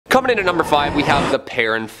Coming in at number 5, we have the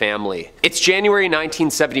Perron family. It's January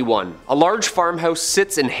 1971. A large farmhouse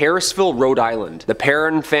sits in Harrisville, Rhode Island. The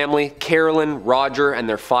Perron family, Carolyn, Roger, and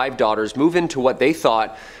their 5 daughters move into what they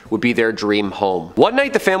thought would be their dream home. One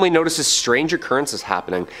night the family notices strange occurrences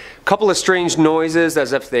happening. A couple of strange noises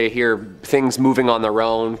as if they hear things moving on their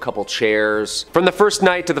own, couple chairs. From the first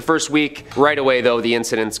night to the first week, right away though, the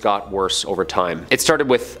incidents got worse over time. It started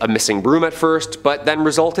with a missing broom at first, but then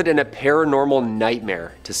resulted in a paranormal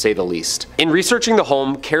nightmare, to say the least. In researching the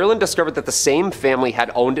home, Carolyn discovered that the same family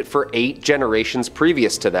had owned it for 8 generations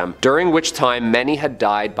previous to them, during which time many had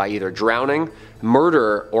died by either drowning,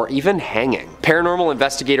 murder, or even hanging. Paranormal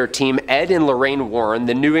investigator team Ed and Lorraine Warren,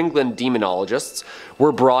 the New England demonologists,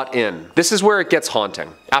 were brought in. This is where it gets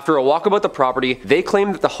haunting. After a walk about the property, they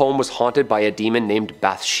claimed that the home was haunted by a demon named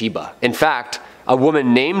Bathsheba. In fact, a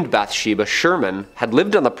woman named Bathsheba Sherman had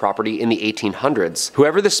lived on the property in the 1800s.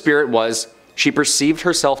 Whoever the spirit was, she perceived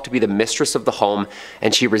herself to be the mistress of the home,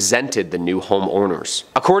 and she resented the new homeowners.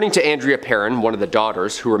 According to Andrea Perron, one of the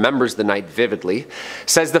daughters, who remembers the night vividly,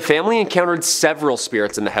 says the family encountered several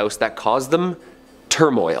spirits in the house that caused them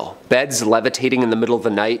turmoil. Beds levitating in the middle of the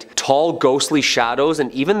night, tall ghostly shadows,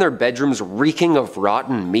 and even their bedrooms reeking of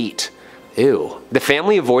rotten meat. Ew. The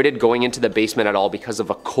family avoided going into the basement at all because of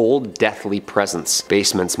a cold, deathly presence.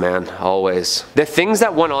 Basements, man, always. The things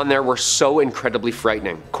that went on there were so incredibly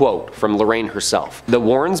frightening. Quote from Lorraine herself. The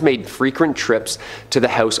Warrens made frequent trips to the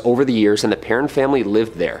house over the years, and the Perron family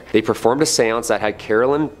lived there. They performed a seance that had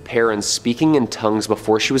Carolyn Perron speaking in tongues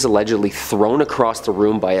before she was allegedly thrown across the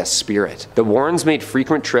room by a spirit. The Warrens made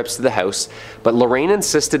frequent trips to the house, but Lorraine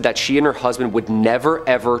insisted that she and her husband would never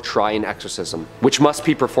ever try an exorcism, which must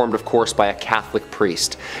be performed, of course, by a Catholic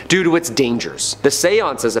priest, due to its dangers. The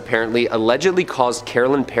seances apparently allegedly caused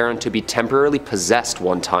Carolyn Perron to be temporarily possessed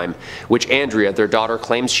one time, which Andrea, their daughter,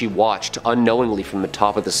 claims she watched unknowingly from the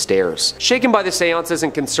top of the stairs. Shaken by the seances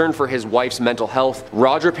and concerned for his wife's mental health,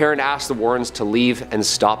 Roger Perron asked the Warrens to leave and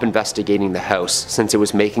stop investigating the house, since it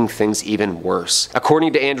was making things even worse.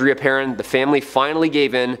 According to Andrea Perron, the family finally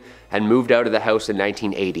gave in and moved out of the house in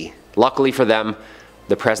 1980. Luckily for them,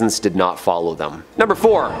 the presence did not follow them. Number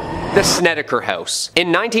 4. The Snedeker House. In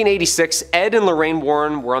 1986, Ed and Lorraine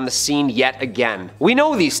Warren were on the scene yet again. We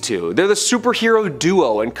know these two. They're the superhero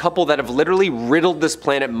duo and couple that have literally riddled this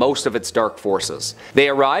planet most of its dark forces. They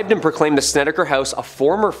arrived and proclaimed the Snedeker House, a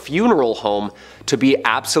former funeral home, to be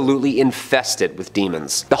absolutely infested with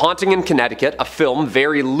demons. The Haunting in Connecticut, a film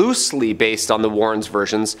very loosely based on the Warrens'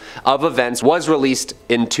 versions of events, was released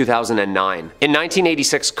in 2009. In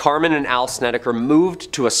 1986, Carmen and Al Snedeker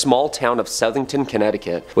moved to a small town of Southington,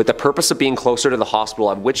 Connecticut, with the purpose of being closer to the hospital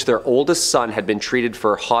at which their oldest son had been treated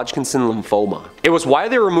for Hodgkin's lymphoma. It was while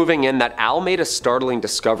they were moving in that Al made a startling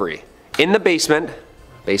discovery. In the basement,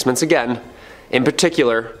 basements again, in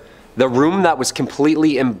particular, the room that was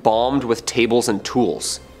completely embalmed with tables and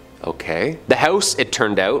tools. Okay. The house, it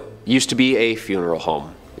turned out, used to be a funeral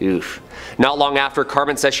home. Oof. Not long after,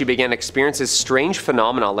 Carmen says she began experiencing strange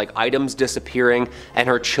phenomena like items disappearing, and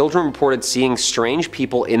her children reported seeing strange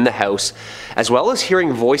people in the house, as well as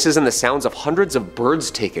hearing voices and the sounds of hundreds of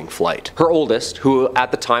birds taking flight. Her oldest, who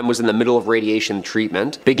at the time was in the middle of radiation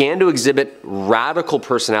treatment, began to exhibit radical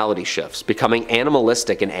personality shifts, becoming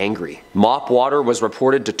animalistic and angry. Mop water was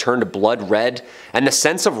reported to turn to blood red, and the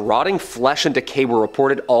sense of rotting flesh and decay were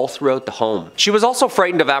reported all throughout the home. She was also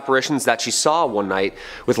frightened of apparitions that she saw one night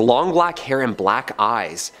with long black hair and black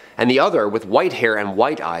eyes, and the other with white hair and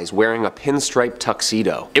white eyes wearing a pinstripe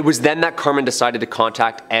tuxedo. It was then that Carmen decided to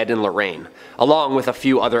contact Ed and Lorraine, along with a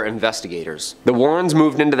few other investigators. The Warrens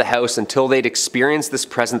moved into the house until they'd experienced this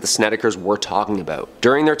presence the Snedekers were talking about.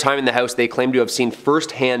 During their time in the house, they claimed to have seen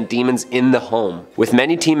first-hand demons in the home, with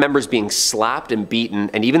many team members being slapped and beaten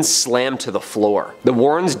and even slammed to the floor. The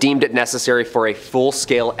Warrens deemed it necessary for a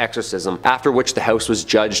full-scale exorcism, after which the house was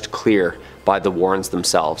judged clear by the Warrens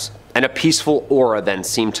themselves. And a peaceful aura then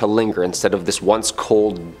seemed to linger instead of this once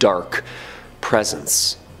cold, dark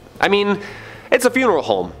presence. I mean, it's a funeral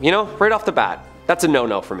home, you know, right off the bat. That's a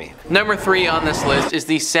no-no for me. Number 3 on this list is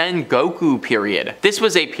the Sengoku period. This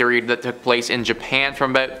was a period that took place in Japan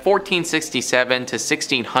from about 1467 to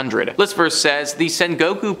 1600. Listverse says the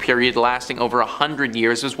Sengoku period, lasting over 100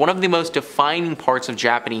 years, was one of the most defining parts of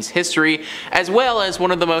Japanese history, as well as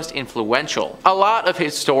one of the most influential. A lot of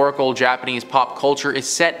historical Japanese pop culture is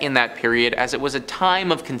set in that period, as it was a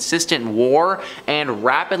time of consistent war and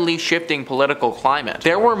rapidly shifting political climate.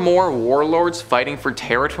 There were more warlords fighting for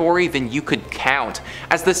territory than you could count. account,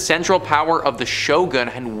 as the central power of the shogun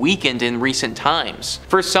had weakened in recent times.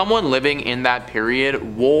 For someone living in that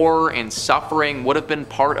period, war and suffering would have been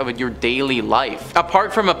part of your daily life.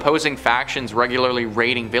 Apart from opposing factions regularly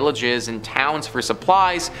raiding villages and towns for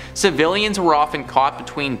supplies, civilians were often caught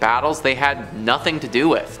between battles they had nothing to do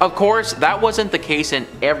with. Of course, that wasn't the case in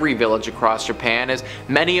every village across Japan, as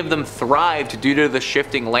many of them thrived due to the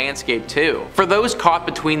shifting landscape too. For those caught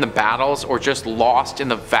between the battles or just lost in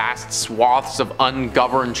the vast swaths of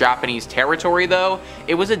ungoverned Japanese territory though,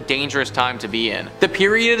 it was a dangerous time to be in. The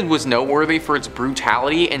period was noteworthy for its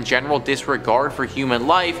brutality and general disregard for human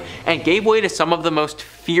life, and gave way to some of the most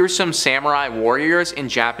fearsome samurai warriors in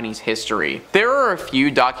Japanese history. There are a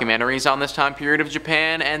few documentaries on this time period of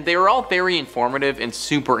Japan, and they were all very informative and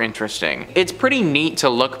super interesting. It's pretty neat to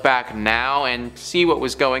look back now and see what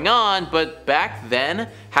was going on, but back then,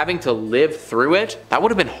 having to live through it, that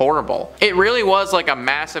would have been horrible. It really was like a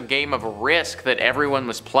massive game of Risk that everyone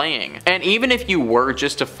was playing. And even if you were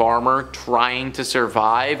just a farmer trying to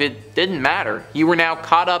survive, it didn't matter. You were now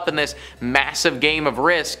caught up in this massive game of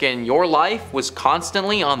Risk, and your life was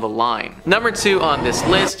constantly on the line. Number 2 on this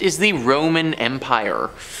list is the Roman Empire.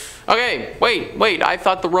 Okay, wait, I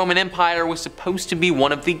thought the Roman Empire was supposed to be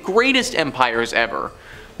one of the greatest empires ever.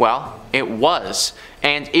 Well, it was.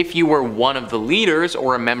 And if you were one of the leaders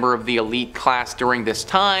or a member of the elite class during this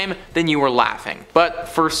time, then you were laughing. But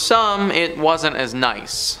for some, it wasn't as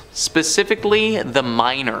nice. Specifically, the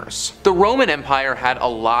miners. The Roman Empire had a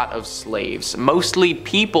lot of slaves, mostly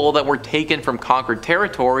people that were taken from conquered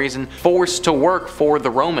territories and forced to work for the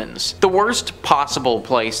Romans. The worst possible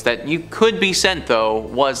place that you could be sent though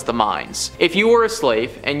was the mines. If you were a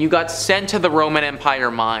slave and you got sent to the Roman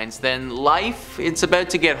Empire mines, then life, it's about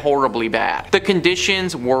to get horribly bad. The conditions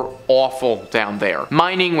were awful down there.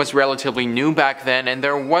 Mining was relatively new back then, and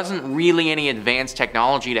there wasn't really any advanced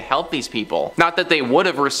technology to help these people. Not that they would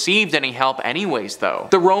have received any help anyways though.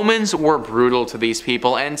 The Romans were brutal to these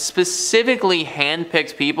people, and specifically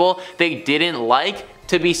handpicked people they didn't like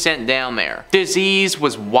to be sent down there. Disease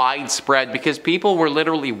was widespread because people were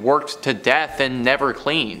literally worked to death and never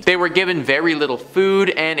cleaned. They were given very little food,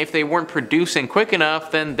 and if they weren't producing quick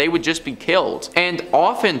enough, then they would just be killed. And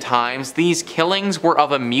oftentimes, these killings were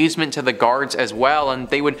of amusement to the guards as well, and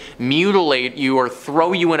they would mutilate you or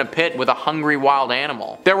throw you in a pit with a hungry wild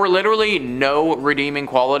animal. There were literally no redeeming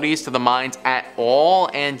qualities to the mines at all,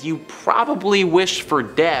 and you probably wished for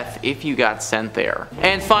death if you got sent there.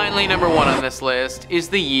 And finally, number 1 on this list is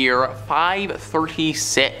the year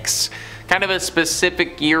 536. Kind of a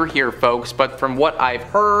specific year here, folks, but from what I've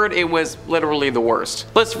heard, it was literally the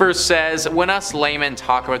worst. This verse says, when us laymen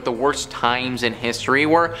talk about the worst times in history,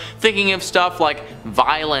 we're thinking of stuff like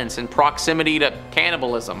violence and proximity to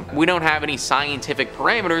cannibalism. We don't have any scientific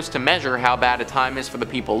parameters to measure how bad a time is for the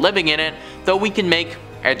people living in it, though we can make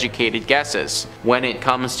educated guesses. When it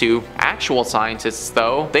comes to actual scientists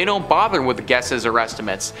though, they don't bother with guesses or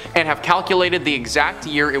estimates, and have calculated the exact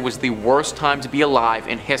year it was the worst time to be alive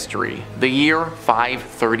in history, the year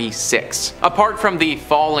 536. Apart from the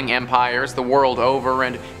falling empires the world over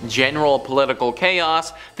and general political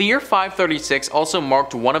chaos, the year 536 also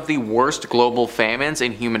marked one of the worst global famines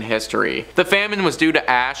in human history. The famine was due to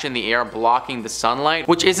ash in the air blocking the sunlight,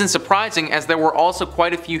 which isn't surprising as there were also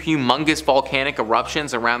quite a few humongous volcanic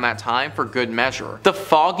eruptions around that time for good measure. The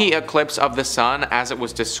foggy eclipse of the sun, as it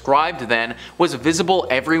was described then, was visible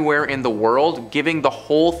everywhere in the world, giving the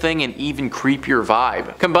whole thing an even creepier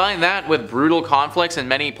vibe. Combine that with brutal conflicts in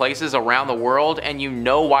many places around the world, and you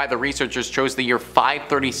know why the researchers chose the year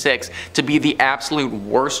 536 to be the absolute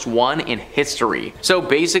worst one in history. So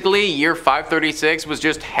basically, year 536 was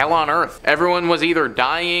just hell on earth. Everyone was either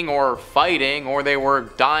dying or fighting, or they were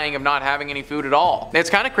dying of not having any food at all. It's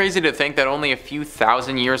kind of crazy to think that only a few thousand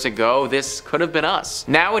years ago, this could have been us.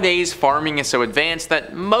 Nowadays, farming is so advanced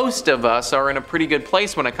that most of us are in a pretty good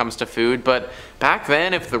place when it comes to food, but back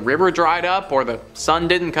then, if the river dried up or the sun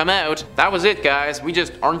didn't come out, that was it, guys. We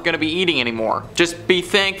just aren't going to be eating anymore. Just be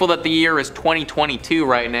thankful that the year is 2022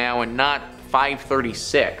 right now and not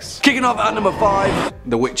 536. Kicking off at number 5,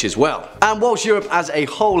 the witch's well. And whilst Europe as a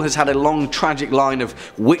whole has had a long tragic line of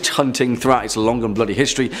witch hunting throughout its long and bloody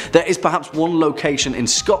history, there is perhaps one location in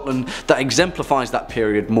Scotland that exemplifies that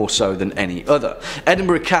period more so than any other.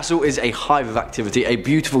 Edinburgh Castle is a hive of activity, a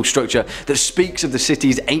beautiful structure that speaks of the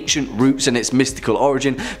city's ancient roots and its mystical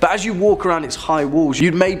origin, but as you walk around its high walls,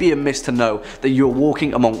 you'd may be amiss to know that you're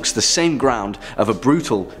walking amongst the same ground of a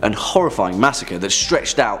brutal and horrifying massacre that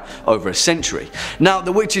stretched out over a century century. Now,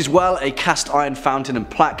 the Witch's Well, a cast iron fountain and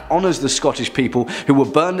plaque, honours the Scottish people who were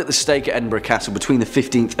burned at the stake at Edinburgh Castle between the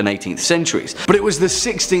 15th and 18th centuries. But it was the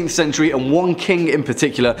 16th century, and one king in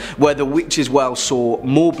particular, where the Witch's Well saw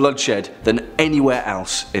more bloodshed than anywhere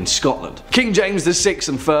else in Scotland. King James VI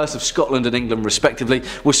and I of Scotland and England respectively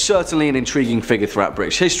was certainly an intriguing figure throughout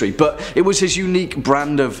British history, but it was his unique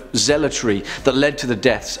brand of zealotry that led to the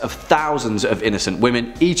deaths of thousands of innocent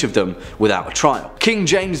women, each of them without a trial. King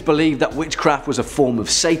James believed that witchcraft was a form of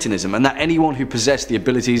Satanism, and that anyone who possessed the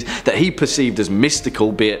abilities that he perceived as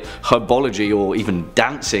mystical, be it herbology or even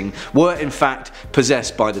dancing, were in fact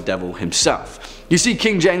possessed by the devil himself. You see,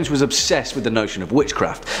 King James was obsessed with the notion of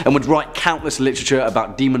witchcraft and would write countless literature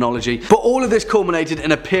about demonology, but all of this culminated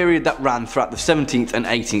in a period that ran throughout the 17th and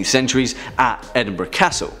 18th centuries at Edinburgh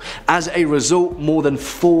Castle. As a result, more than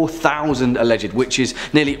 4,000 alleged witches,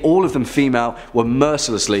 nearly all of them female, were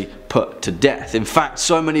mercilessly put to death. In fact,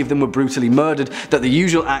 so many of them were brutally murdered that the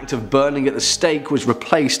usual act of burning at the stake was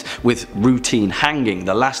replaced with routine hanging,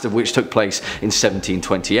 the last of which took place in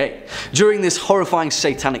 1728. During this horrifying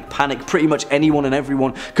satanic panic, pretty much anyone and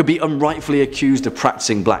everyone could be unrightfully accused of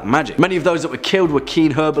practicing black magic. Many of those that were killed were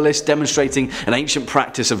keen herbalists demonstrating an ancient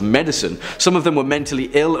practice of medicine. Some of them were mentally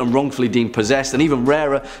ill and wrongfully deemed possessed, and even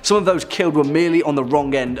rarer, some of those killed were merely on the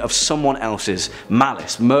wrong end of someone else's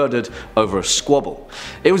malice, murdered over a squabble.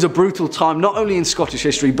 It was a brutal time not only in Scottish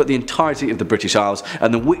history but the entirety of the British Isles,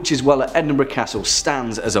 and the Witch's Well at Edinburgh Castle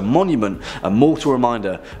stands as a monument, a mortal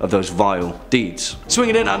reminder of those vile deeds.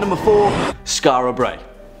 Swinging in at number 4, Skara Brae.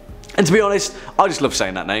 And to be honest, I just love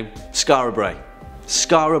saying that name, Skara Brae.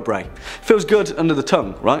 Skara Brae. Feels good under the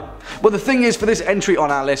tongue, right? Well, the thing is, for this entry on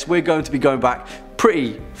our list, we're going to be going back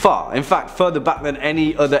pretty far. In fact, further back than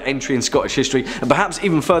any other entry in Scottish history, and perhaps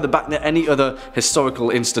even further back than any other historical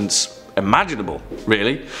instance imaginable,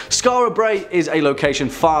 really. Skara Brae is a location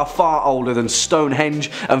far, far older than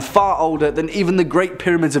Stonehenge, and far older than even the Great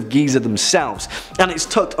Pyramids of Giza themselves, and it's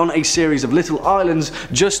tucked on a series of little islands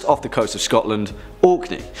just off the coast of Scotland,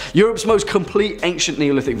 Orkney. Europe's most complete ancient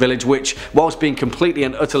Neolithic village, which, whilst being completely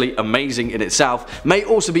and utterly amazing in itself, may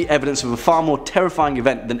also be evidence of a far more terrifying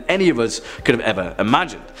event than any of us could have ever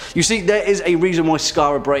imagined. You see, there is a reason why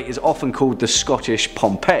Skara Brae is often called the Scottish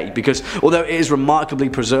Pompeii, because although it is remarkably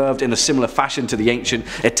preserved in a similar fashion to the ancient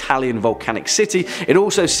Italian volcanic city, it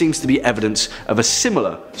also seems to be evidence of a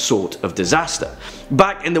similar sort of disaster.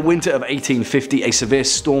 Back in the winter of 1850, a severe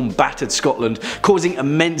storm battered Scotland, causing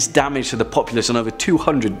immense damage to the populace and over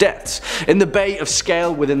 200 deaths. In the Bay of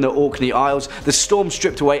Scale within the Orkney Isles, the storm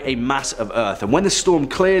stripped away a mass of earth, and when the storm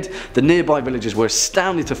cleared, the nearby villagers were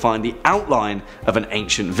astounded to find the outline of an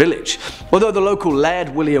ancient village. Although the local Laird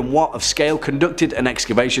William Watt of Scale conducted an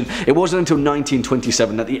excavation, it wasn't until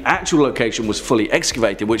 1927 that the actual location was fully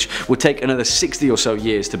excavated, which would take another 60 or so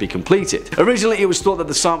years to be completed. Originally, it was thought that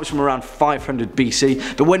the site was from around 500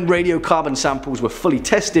 BC, but when radiocarbon samples were fully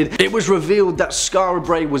tested, it was revealed that Skara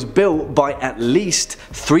Brae was built by at least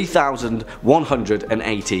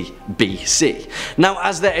 3180 BC. Now,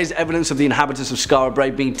 as there is evidence of the inhabitants of Skara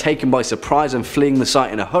Brae being taken by surprise and fleeing the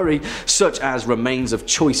site in a hurry, such as remains of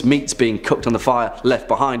choice meats being cooked on the fire left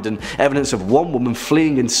behind, and evidence of one woman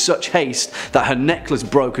fleeing in such haste that her necklace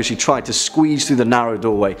broke as she tried to squeeze through the narrow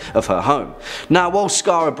doorway of her home. Now, while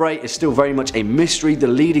Skara Brae is still very much a mystery, the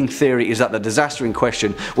leading theory is that the disaster in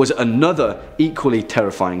question was another equally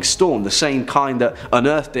terrifying storm, the same kind that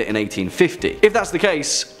unearthed it in 1850. If that's the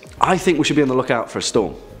case, I think we should be on the lookout for a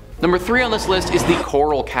storm. Number 3 on this list is the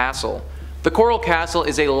Coral Castle. The Coral Castle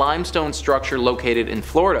is a limestone structure located in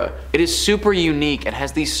Florida. It is super unique and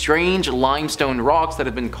has these strange limestone rocks that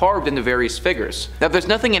have been carved into various figures. Now, there's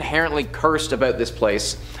nothing inherently cursed about this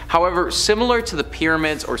place. However, similar to the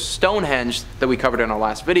pyramids or Stonehenge that we covered in our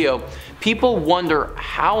last video, people wonder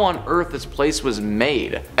how on earth this place was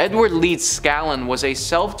made. Edward Leeds Scallon was a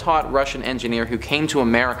self-taught Russian engineer who came to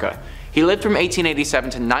America. He lived from 1887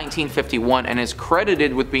 to 1951 and is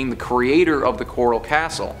credited with being the creator of the Coral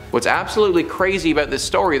Castle. What's absolutely crazy about this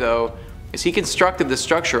story, though, is he constructed this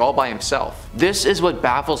structure all by himself. This is what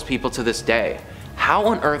baffles people to this day. How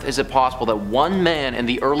on earth is it possible that one man in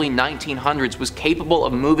the early 1900s was capable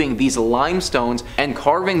of moving these limestones and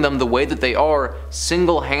carving them the way that they are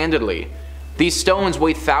single-handedly? These stones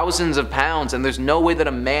weigh thousands of pounds, and there's no way that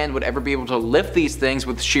a man would ever be able to lift these things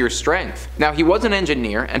with sheer strength. Now, he was an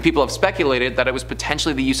engineer, and people have speculated that it was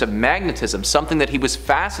potentially the use of magnetism, something that he was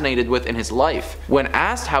fascinated with in his life. When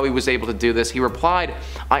asked how he was able to do this, he replied,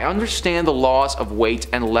 "I understand the laws of weight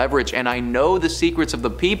and leverage, and I know the secrets of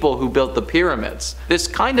the people who built the pyramids." This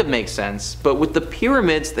kind of makes sense, but with the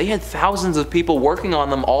pyramids, they had thousands of people working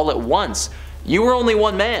on them all at once. You were only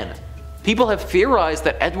one man. People have theorized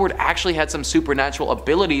that Edward actually had some supernatural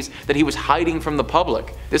abilities that he was hiding from the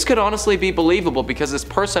public. This could honestly be believable because his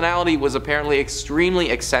personality was apparently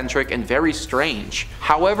extremely eccentric and very strange.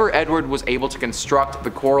 However Edward was able to construct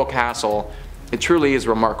the Coral Castle, it truly is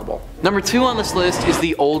remarkable. Number 2 on this list is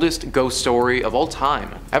the oldest ghost story of all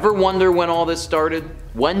time. Ever wonder when all this started?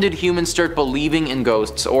 When did humans start believing in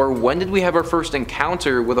ghosts, or when did we have our first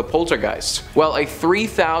encounter with a poltergeist? Well, a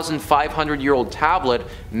 3,500-year-old tablet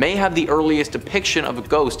may have the earliest depiction of a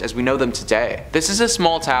ghost as we know them today. This is a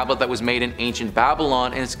small tablet that was made in ancient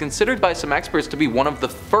Babylon and is considered by some experts to be one of the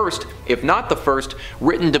first, if not the first,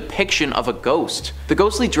 written depiction of a ghost. The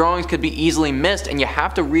ghostly drawings could be easily missed, and you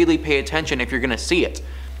have to really pay attention if you're gonna see it.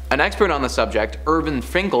 An expert on the subject, Irvin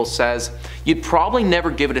Finkel, says, "You'd probably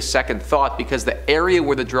never give it a second thought because the area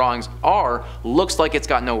where the drawings are looks like it's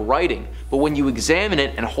got no writing, but when you examine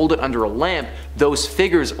it and hold it under a lamp, those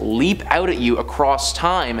figures leap out at you across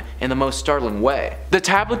time in the most startling way." The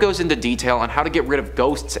tablet goes into detail on how to get rid of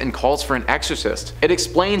ghosts and calls for an exorcist. It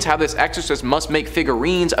explains how this exorcist must make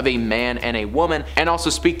figurines of a man and a woman, and also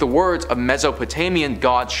speak the words of Mesopotamian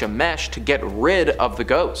god Shemesh to get rid of the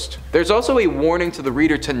ghost. There's also a warning to the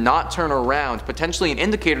reader to not turn around, potentially an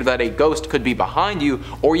indicator that a ghost could be behind you,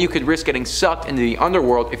 or you could risk getting sucked into the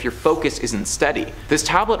underworld if your focus isn't steady. This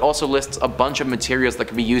tablet also lists a bunch of materials that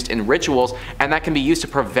can be used in rituals and that can be used to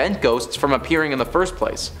prevent ghosts from appearing in the first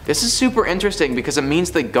place. This is super interesting because it means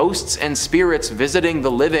that ghosts and spirits visiting the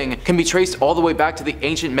living can be traced all the way back to the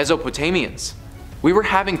ancient Mesopotamians. We were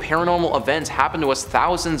having paranormal events happen to us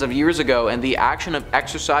thousands of years ago, and the action of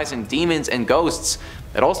exorcising demons and ghosts,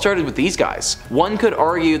 it all started with these guys. One could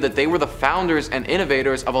argue that they were the founders and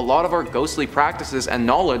innovators of a lot of our ghostly practices and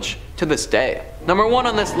knowledge to this day. Number 1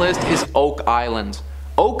 on this list is Oak Island.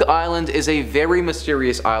 Oak Island is a very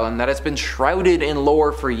mysterious island that has been shrouded in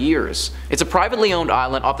lore for years. It's a privately owned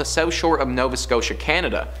island off the south shore of Nova Scotia,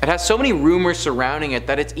 Canada. It has so many rumors surrounding it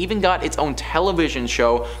that it's even got its own television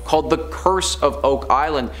show called The Curse of Oak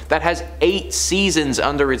Island that has 8 seasons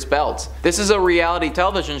under its belt. This is a reality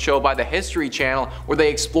television show by the History Channel where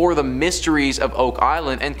they explore the mysteries of Oak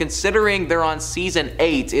Island, and considering they're on season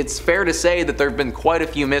 8, it's fair to say that there have been quite a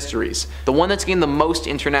few mysteries. The one that's gained the most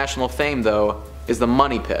international fame, though, is the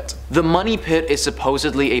Money Pit. The Money Pit is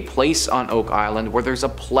supposedly a place on Oak Island where there's a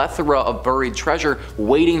plethora of buried treasure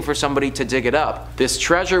waiting for somebody to dig it up. This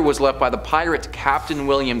treasure was left by the pirate Captain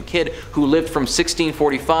William Kidd, who lived from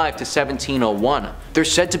 1645 to 1701.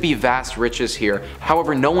 There's said to be vast riches here,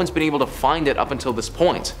 however no one's been able to find it up until this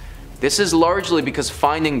point. This is largely because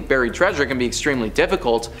finding buried treasure can be extremely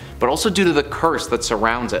difficult, but also due to the curse that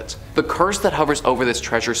surrounds it. The curse that hovers over this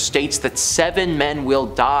treasure states that 7 men will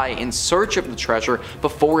die in search of the treasure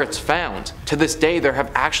before it's found. To this day, there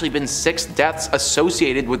have actually been 6 deaths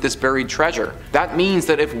associated with this buried treasure. That means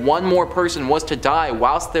that if one more person was to die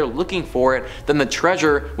whilst they're looking for it, then the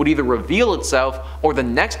treasure would either reveal itself, or the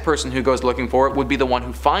next person who goes looking for it would be the one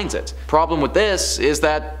who finds it. Problem with this is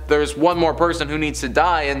that there's one more person who needs to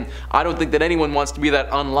die, and I don't think that anyone wants to be that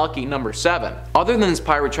unlucky number 7. Other than this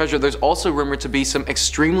pirate treasure, there's also rumored to be some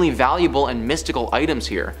extremely valuable and mystical items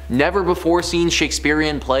here. Never before seen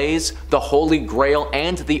Shakespearean plays, the Holy Grail,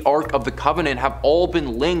 and the Ark of the Covenant have all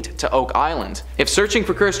been linked to Oak Island. If searching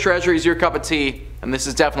for cursed treasure is your cup of tea, and this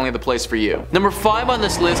is definitely the place for you. Number 5 on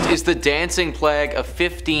this list is the Dancing Plague of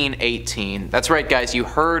 1518. That's right guys, you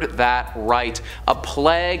heard that right. A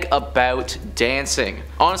plague about dancing.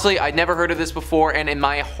 Honestly, I'd never heard of this before, and in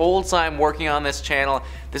my whole time working on this channel,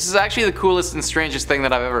 this is actually the coolest and strangest thing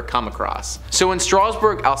that I've ever come across. So in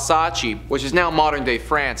Strasbourg, Alsace, which is now modern day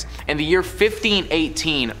France, in the year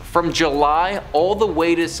 1518, from July all the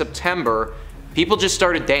way to September, people just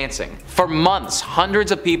started dancing. For months,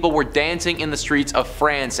 hundreds of people were dancing in the streets of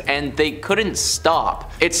France, and they couldn't stop.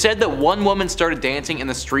 It's said that one woman started dancing in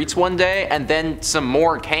the streets one day, and then some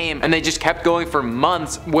more came, and they just kept going for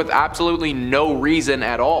months with absolutely no reason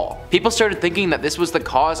at all. People started thinking that this was the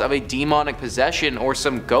cause of a demonic possession or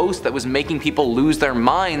some ghost that was making people lose their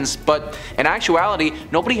minds, but in actuality,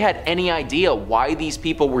 nobody had any idea why these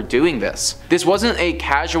people were doing this. This wasn't a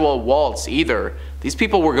casual waltz either. These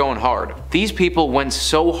people were going hard. These people went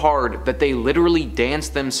so hard that they literally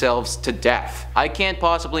danced themselves to death. I can't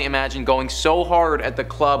possibly imagine going so hard at the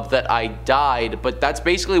club that I died, but that's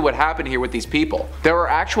basically what happened here with these people. There are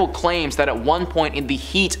actual claims that at one point in the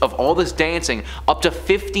heat of all this dancing, up to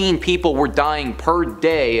 15 people were dying per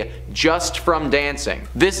day just from dancing.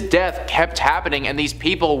 This death kept happening, and these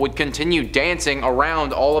people would continue dancing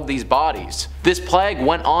around all of these bodies. This plague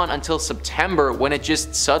went on until September, when it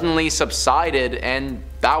just suddenly subsided, and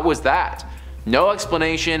that was that. No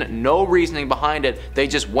explanation, no reasoning behind it. They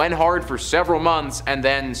just went hard for several months and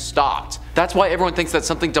then stopped. That's why everyone thinks that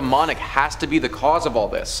something demonic has to be the cause of all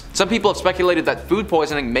this. Some people have speculated that food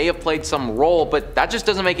poisoning may have played some role, but that just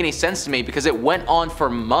doesn't make any sense to me because it went on for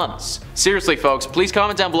months. Seriously folks, please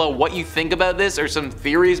comment down below what you think about this or some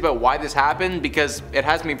theories about why this happened, because it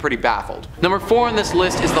has me pretty baffled. Number 4 on this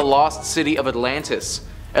list is the lost city of Atlantis.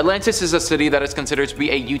 Atlantis is a city that is considered to be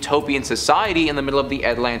a utopian society in the middle of the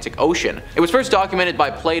Atlantic Ocean. It was first documented by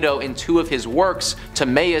Plato in 2 of his works,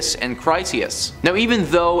 Timaeus and Critias. Now even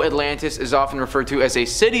though Atlantis is often referred to as a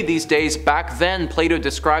city these days, back then Plato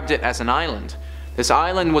described it as an island. This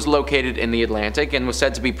island was located in the Atlantic and was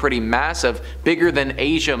said to be pretty massive, bigger than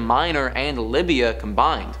Asia Minor and Libya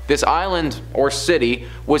combined. This island, or city,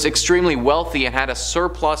 was extremely wealthy and had a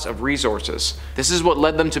surplus of resources. This is what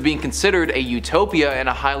led them to being considered a utopia and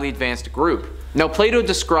a highly advanced group. Now Plato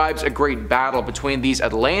describes a great battle between these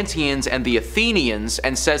Atlanteans and the Athenians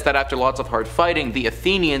and says that after lots of hard fighting, the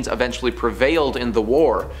Athenians eventually prevailed in the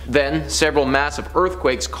war. Then several massive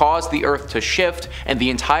earthquakes caused the earth to shift and the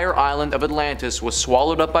entire island of Atlantis was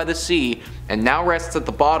swallowed up by the sea and now rests at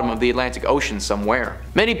the bottom of the Atlantic Ocean somewhere.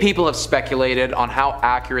 Many people have speculated on how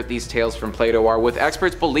accurate these tales from Plato are, with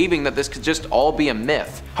experts believing that this could just all be a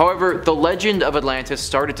myth. However, the legend of Atlantis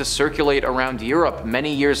started to circulate around Europe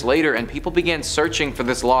many years later and people began searching for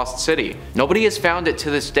this lost city. Nobody has found it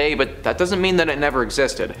to this day, but that doesn't mean that it never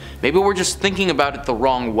existed. Maybe we're just thinking about it the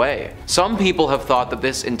wrong way. Some people have thought that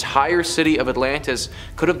this entire city of Atlantis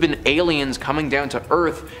could have been aliens coming down to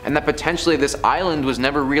Earth and that potentially this island was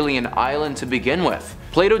never really an island to begin with.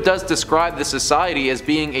 Plato does describe the society as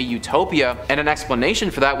being a utopia, and an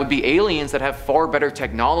explanation for that would be aliens that have far better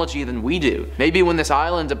technology than we do. Maybe when this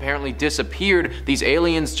island apparently disappeared, these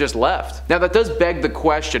aliens just left. Now that does beg the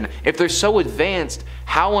question, if they're so advanced,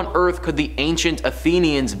 how on earth could the ancient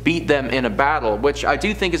Athenians beat them in a battle, which I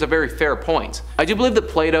do think is a very fair point. I do believe that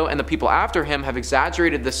Plato and the people after him have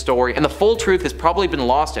exaggerated this story, and the full truth has probably been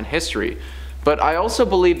lost in history. But I also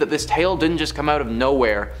believe that this tale didn't just come out of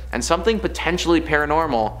nowhere, and something potentially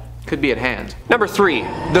paranormal could be at hand. Number 3.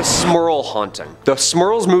 The Smurl haunting. The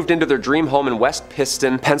Smurls moved into their dream home in West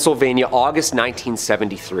Piston, Pennsylvania, August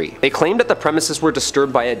 1973. They claimed that the premises were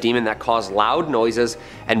disturbed by a demon that caused loud noises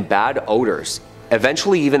and bad odors,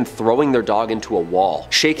 eventually even throwing their dog into a wall,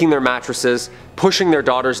 shaking their mattresses, pushing their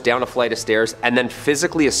daughters down a flight of stairs, and then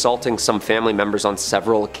physically assaulting some family members on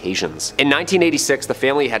several occasions. In 1986, the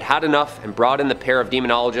family had had enough and brought in the pair of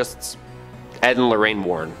demonologists, Ed and Lorraine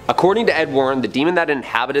Warren. According to Ed Warren, the demon that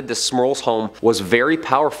inhabited the Smurls' home was very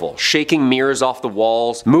powerful, shaking mirrors off the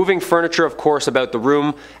walls, moving furniture of course about the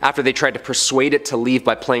room after they tried to persuade it to leave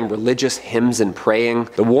by playing religious hymns and praying.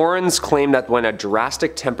 The Warrens claimed that when a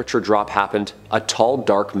drastic temperature drop happened, a tall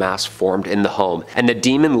dark mass formed in the home, and the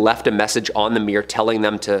demon left a message on the mirror telling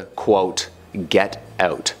them to, quote, "get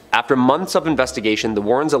out." After months of investigation, the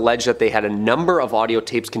Warrens alleged that they had a number of audio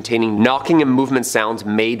tapes containing knocking and movement sounds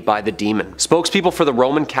made by the demon. Spokespeople for the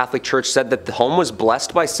Roman Catholic Church said that the home was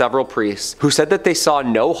blessed by several priests who said that they saw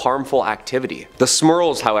no harmful activity. The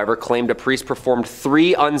Smurls, however, claimed a priest performed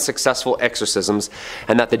 3 unsuccessful exorcisms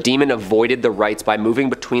and that the demon avoided the rites by moving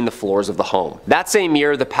between the floors of the home. That same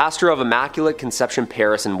year, the pastor of Immaculate Conception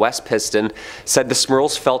Parish in West Piston said the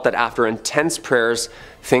Smurls felt that after intense prayers,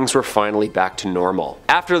 things were finally back to normal.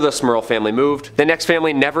 After the Smurl family moved, the next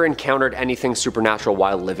family never encountered anything supernatural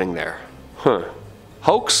while living there.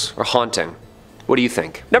 Hoax or haunting? What do you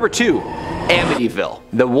think? Number 2. Amityville.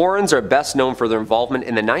 The Warrens are best known for their involvement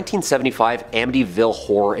in the 1975 Amityville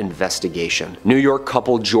horror investigation. New York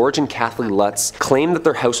couple George and Kathleen Lutz claimed that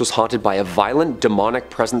their house was haunted by a violent demonic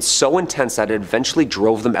presence so intense that it eventually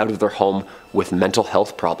drove them out of their home with mental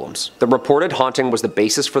health problems. The reported haunting was the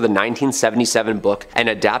basis for the 1977 book and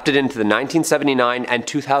adapted into the 1979 and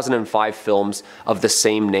 2005 films of the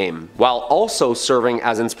same name, while also serving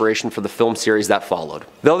as inspiration for the film series that followed.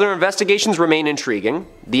 Though their investigations remain intriguing,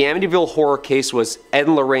 the Amityville horror case was Ed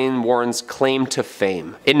and Lorraine Warren's claim to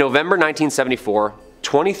fame. In November 1974,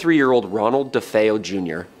 23-year-old Ronald DeFeo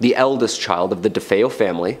Jr., the eldest child of the DeFeo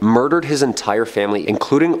family, murdered his entire family,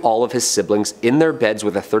 including all of his siblings, in their beds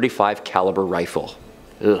with a .35 caliber rifle.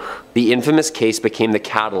 Ugh. The infamous case became the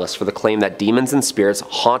catalyst for the claim that demons and spirits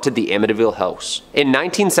haunted the Amityville house. In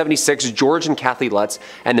 1976, George and Kathy Lutz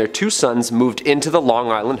and their 2 sons moved into the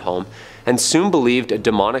Long Island home and soon believed a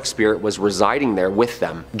demonic spirit was residing there with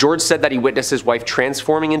them. George said that he witnessed his wife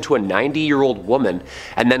transforming into a 90-year-old woman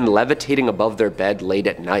and then levitating above their bed late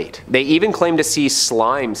at night. They even claimed to see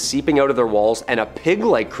slime seeping out of their walls and a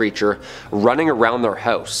pig-like creature running around their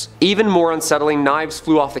house. Even more unsettling, knives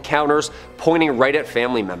flew off the counters, pointing right at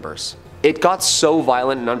family members. It got so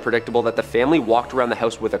violent and unpredictable that the family walked around the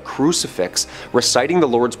house with a crucifix, reciting the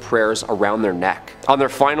Lord's prayers around their neck. On their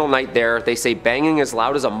final night there, they say banging as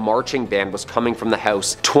loud as a marching band was coming from the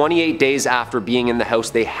house. 28 days after being in the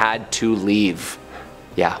house, they had to leave.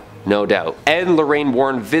 Yeah, no doubt. Ed and Lorraine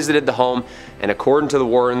Warren visited the home, and according to the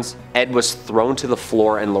Warrens, Ed was thrown to the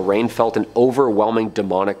floor and Lorraine felt an overwhelming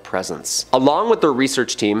demonic presence. Along with their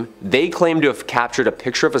research team, they claim to have captured a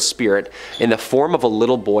picture of a spirit in the form of a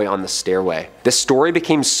little boy on the stairway. The story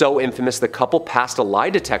became so infamous the couple passed a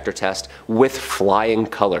lie detector test with flying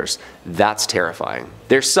colors. That's terrifying.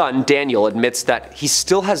 Their son, Daniel, admits that he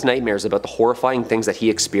still has nightmares about the horrifying things that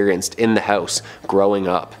he experienced in the house growing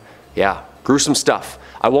up. Yeah, gruesome stuff.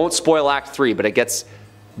 I won't spoil Act 3, but it gets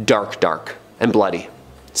dark and bloody.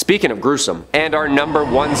 Speaking of gruesome, and our number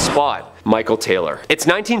 1 spot, Michael Taylor. It's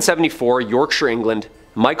 1974, Yorkshire, England.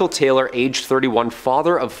 Michael Taylor, aged 31,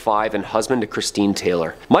 father of 5 and husband to Christine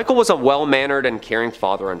Taylor. Michael was a well-mannered and caring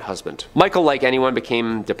father and husband. Michael, like anyone,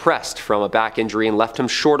 became depressed from a back injury and left him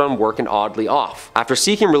short on work and oddly off. After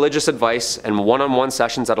seeking religious advice and one-on-one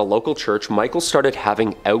sessions at a local church, Michael started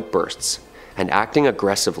having outbursts and acting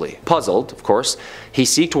aggressively. Puzzled, of course, he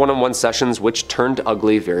sought one-on-one sessions which turned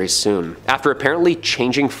ugly very soon. After apparently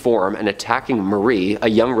changing form and attacking Marie, a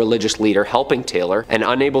young religious leader helping Taylor, and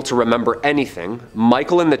unable to remember anything,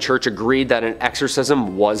 Michael and the church agreed that an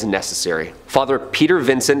exorcism was necessary. Father Peter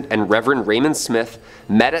Vincent and Reverend Raymond Smith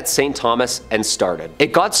met at St. Thomas and started.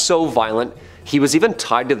 It got so violent, he was even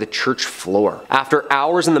tied to the church floor. After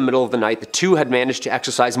hours in the middle of the night, the two had managed to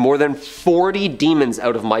exorcise more than 40 demons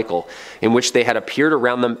out of Michael, in which they had appeared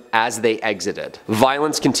around them as they exited.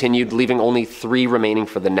 Violence continued, leaving only 3 remaining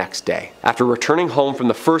for the next day. After returning home from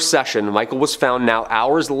the first session, Michael was found now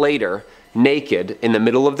hours later, naked, in the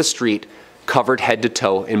middle of the street, covered head to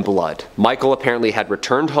toe in blood. Michael apparently had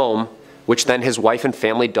returned home, which then his wife and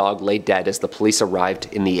family dog lay dead as the police arrived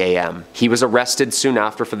in the AM. He was arrested soon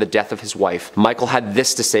after for the death of his wife. Michael had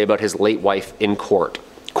this to say about his late wife in court.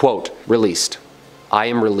 Quote, "Released. I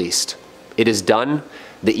am released. It is done.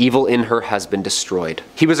 The evil in her has been destroyed."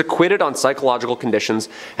 He was acquitted on psychological conditions,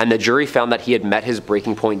 and the jury found that he had met his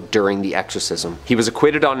breaking point during the exorcism. He was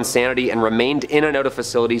acquitted on insanity and remained in and out of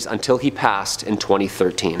facilities until he passed in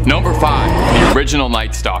 2013. Number 5. The original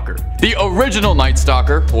Night Stalker. The original Night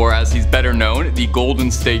Stalker, or as he's better known, the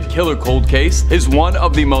Golden State Killer cold case, is one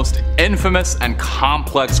of the most infamous and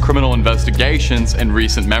complex criminal investigations in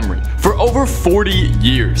recent memory. For over 40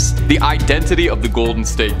 years, the identity of the Golden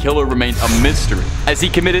State Killer remained a mystery, as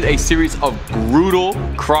he committed a series of brutal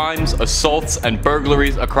crimes, assaults, and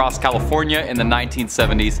burglaries across California in the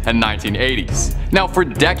 1970s and 1980s. Now, for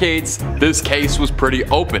decades, this case was pretty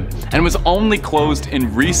open, and was only closed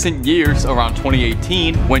in recent years around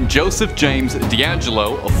 2018 when Joseph James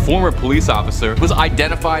D'Angelo, a former police officer, was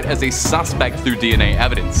identified as a suspect through DNA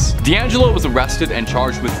evidence. D'Angelo was arrested and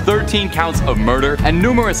charged with 13 counts of murder and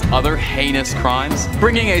numerous other heinous crimes,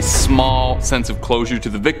 bringing a small sense of closure to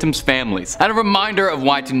the victims' families, and a reminder of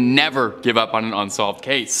why to never give up on an unsolved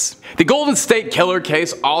case. The Golden State Killer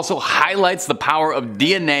case also highlights the power of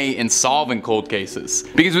DNA in solving cold cases,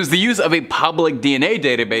 because it was the use of a public DNA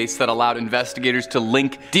database that allowed investigators to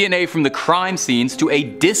link DNA from the crime scenes to a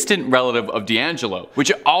distant relative of D'Angelo,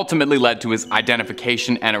 which ultimately led to his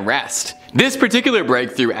identification and arrest. This particular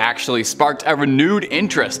breakthrough actually sparked a renewed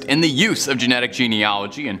interest in the use of genetic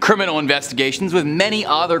genealogy and criminal investigations, with many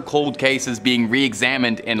other cold cases being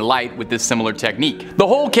re-examined in light with this similar technique. The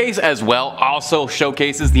whole case as well also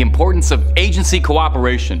showcases the importance of agency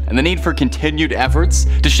cooperation and the need for continued efforts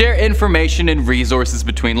to share information and resources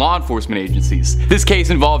between law enforcement agencies. This case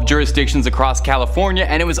involved jurisdictions across California,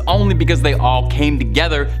 and it was only because they all came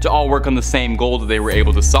together to all work on the same goal that they were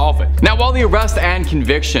able to solve it. Now, while the arrest and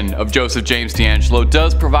conviction of Joseph James D'Angelo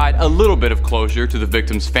does provide a little bit of closure to the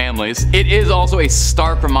victims' families, it is also a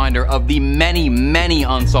stark reminder of the many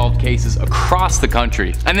unsolved cases across the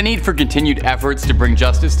country, and the need for continued efforts to bring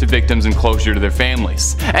justice to victims and closure to their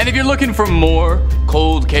families. And if you're looking for more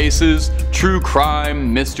cold cases, true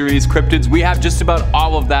crime, mysteries, cryptids, we have just about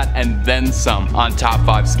all of that and then some on Top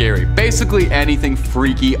 5 Scary. Basically anything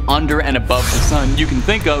freaky under and above the sun you can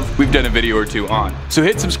think of, we've done a video or 2 on. So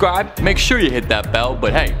hit subscribe, make sure you hit that bell,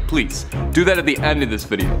 but hey, please, do that at the end of this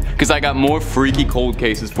video, because I got more freaky cold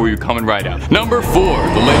cases for you coming right up. Number 4,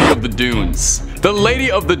 the Lady of the Dunes. The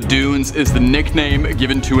Lady of the Dunes is the nickname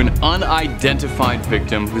given to an unidentified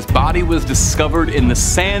victim whose body was discovered in the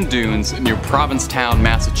sand dunes near Provincetown,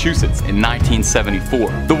 Massachusetts in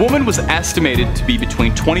 1974. The woman was estimated to be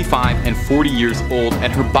between 25 and 40 years old,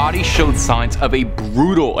 and her body showed signs of a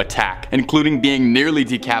brutal attack, including being nearly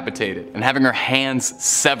decapitated and having her hands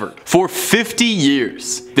severed. For 50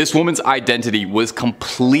 years, This woman's identity was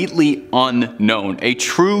completely unknown, a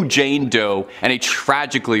true Jane Doe and a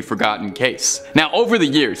tragically forgotten case. Now, over the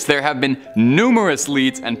years, there have been numerous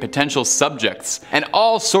leads and potential subjects, and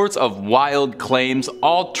all sorts of wild claims,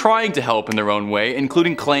 all trying to help in their own way,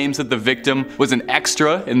 including claims that the victim was an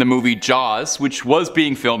extra in the movie Jaws, which was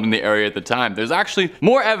being filmed in the area at the time. There's actually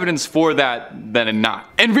more evidence for that than not.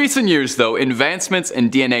 In recent years though, advancements in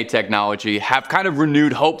DNA technology have kind of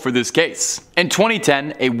renewed hope for this case. In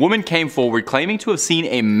 2010, a woman came forward claiming to have seen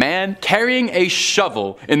a man carrying a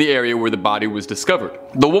shovel in the area where the body was discovered.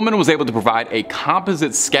 The woman was able to provide a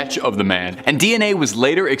composite sketch of the man, and DNA was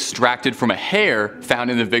later extracted from a hair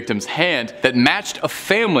found in the victim's hand that matched a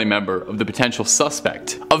family member of the potential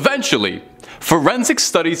suspect. Eventually, forensic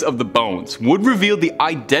studies of the bones would reveal the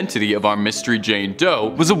identity of our mystery Jane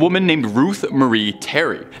Doe was a woman named Ruth Marie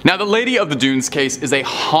Terry. Now, the Lady of the Dunes case is a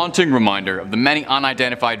haunting reminder of the many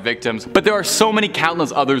unidentified victims, but there are so many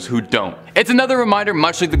countless others who don't. It's another reminder,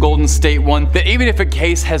 much like the Golden State one, that even if a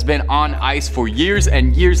case has been on ice for years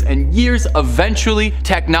and years and years, eventually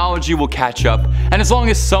technology will catch up, and as long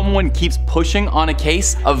as someone keeps pushing on a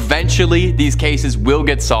case, eventually these cases will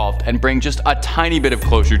get solved and bring just a tiny bit of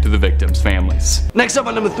closure to the victims' families. Next up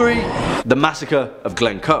at number 3, the massacre of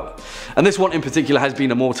Glencoe. And this one in particular has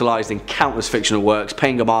been immortalised in countless fictional works,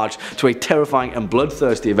 paying homage to a terrifying and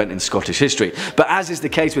bloodthirsty event in Scottish history. But as is the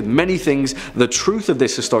case with many things, the truth of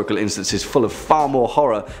this historical instance is full of far more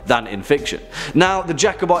horror than in fiction. Now, the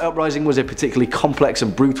Jacobite uprising was a particularly complex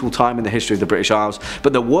and brutal time in the history of the British Isles,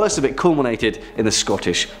 but the worst of it culminated in the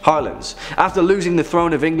Scottish Highlands. After losing the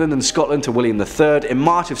throne of England and Scotland to William III in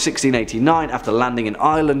March of 1689, after landing in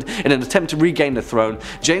Ireland in an attempt to regain the throne,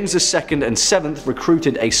 James II and VII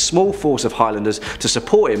recruited a small force of Highlanders to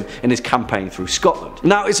support him in his campaign through Scotland.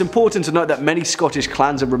 Now, it's important to note that many Scottish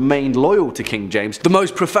clans have remained loyal to King James, the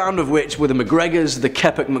most profound of which were the MacGregors, the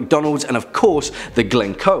Keppoch MacDonalds, and of course the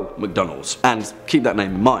Glencoe MacDonalds. And keep that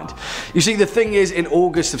name in mind. You see, the thing is, in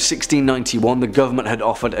August of 1691, the government had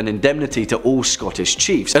offered an indemnity to all Scottish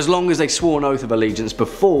chiefs, as long as they swore an oath of allegiance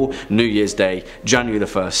before New Year's Day, January the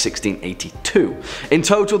 1st, 1682. In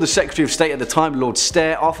total, the Secretary of State at the time, Lord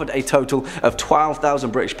Stair, offered a total of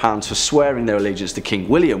 £12,000 British for swearing their allegiance to King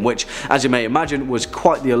William, which, as you may imagine, was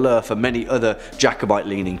quite the allure for many other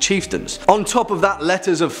Jacobite-leaning chieftains. On top of that,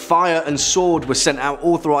 letters of fire and sword were sent out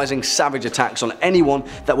authorising savage attacks on anyone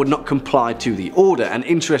that would not comply to the order, and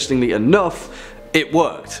interestingly enough, it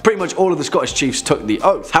worked. Pretty much all of the Scottish chiefs took the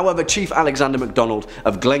oath. However, Chief Alexander MacDonald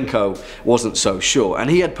of Glencoe wasn't so sure, and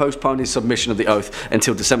he had postponed his submission of the oath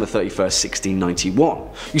until December 31st, 1691.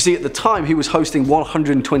 You see, at the time he was hosting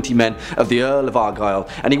 120 men of the Earl of Argyll,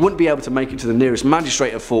 and he wouldn't be able to make it to the nearest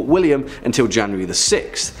magistrate of Fort William until January the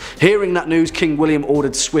 6th. Hearing that news, King William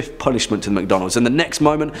ordered swift punishment to the MacDonalds, and the next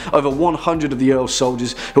moment, over 100 of the Earl's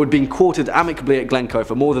soldiers, who had been quartered amicably at Glencoe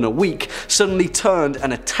for more than a week, suddenly turned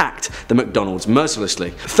and attacked the MacDonalds mercilessly.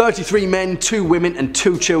 33 men, 2 women and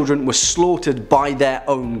 2 children were slaughtered by their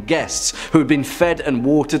own guests, who had been fed and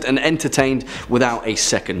watered and entertained without a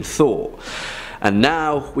second thought. And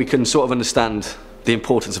now we can sort of understand the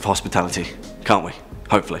importance of hospitality, can't we?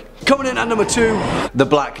 Hopefully. Coming in at number 2, the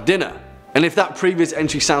Black Dinner. And if that previous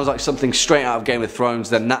entry sounds like something straight out of Game of Thrones,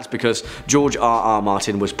 then that's because George R.R.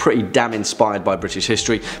 Martin was pretty damn inspired by British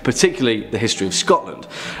history, particularly the history of Scotland.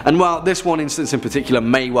 And while this one instance in particular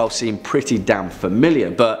may well seem pretty damn familiar,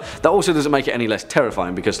 but that also doesn't make it any less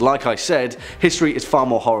terrifying, because like I said, history is far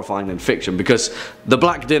more horrifying than fiction, because the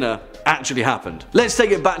Black Dinner actually happened. Let's take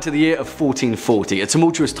it back to the year of 1440, a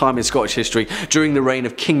tumultuous time in Scottish history during the reign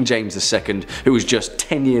of King James II, who was just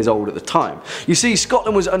 10 years old at the time. You see,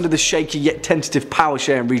 Scotland was under the shaky yet tentative power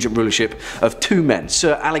share and regent rulership of 2 men,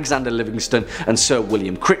 Sir Alexander Livingston and Sir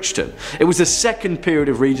William Crichton. It was the second period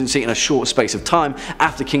of regency in a short space of time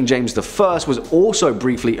after King James I was also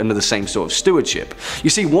briefly under the same sort of stewardship. You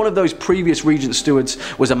see, one of those previous regent stewards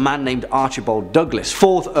was a man named Archibald Douglas,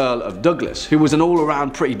 4th Earl of Douglas, who was an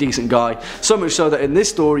all-around pretty decent guy, so much so that in this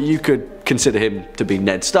story you could consider him to be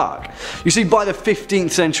Ned Stark. You see, by the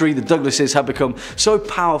 15th century, the Douglases had become so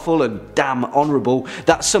powerful and damn honourable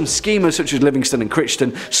that some schemers such as Livingston and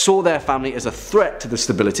Crichton saw their family as a threat to the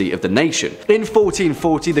stability of the nation. In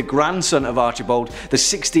 1440, the grandson of Archibald, the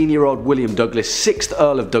 16-year-old William Douglas, 6th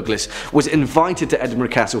Earl of Douglas, was invited to Edinburgh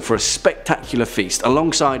Castle for a spectacular feast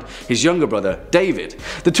alongside his younger brother, David.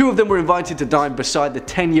 The two of them were invited to dine beside the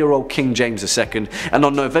 10-year-old King James II, and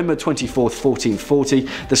on November 24th, 1440,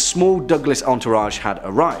 the small Douglas Douglas entourage had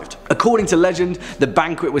arrived. According to legend, the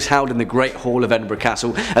banquet was held in the Great Hall of Edinburgh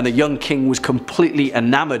Castle, and the young king was completely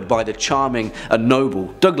enamoured by the charming and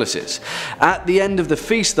noble Douglases. At the end of the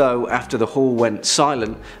feast though, after the hall went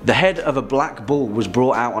silent, the head of a black bull was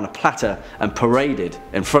brought out on a platter and paraded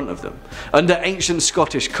in front of them. Under ancient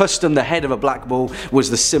Scottish custom, the head of a black bull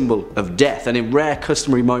was the symbol of death, and in rare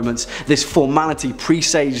customary moments, this formality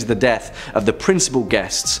presaged the death of the principal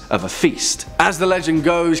guests of a feast. As the legend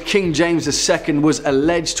goes, King James II was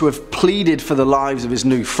alleged to have pleaded for the lives of his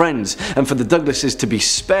new friends and for the Douglases to be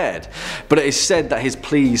spared, but it is said that his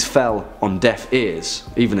pleas fell on deaf ears,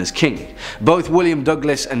 even as king. Both William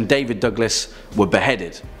Douglas and David Douglas were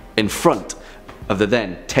beheaded in front of the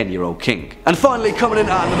then 10-year-old king. And finally, coming in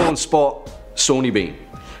at number 1 spot, Sawney Bean.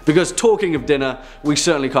 Because talking of dinner, we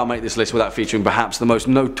certainly can't make this list without featuring perhaps the most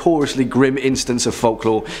notoriously grim instance of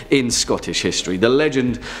folklore in Scottish history, the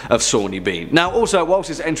legend of Sawney Bean. Now also, whilst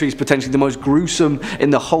this entry is potentially the most gruesome in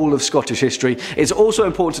the whole of Scottish history, it's also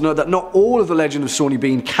important to note that not all of the legend of Sawney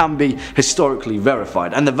Bean can be historically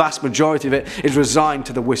verified, and the vast majority of it is resigned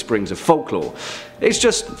to the whisperings of folklore. It's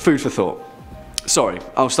just food for thought. Sorry,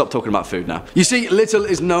 I'll stop talking about food now. You see, little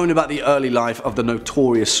is known about the early life of the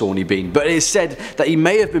notorious Sawney Bean, but it is said that he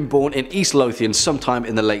may have been born in East Lothian sometime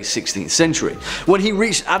in the late 16th century. When he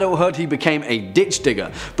reached adulthood, he became a ditch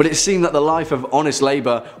digger, but it seemed that the life of honest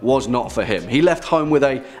labour was not for him. He left home with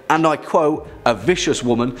a, and I quote, a vicious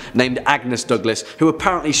woman named Agnes Douglas, who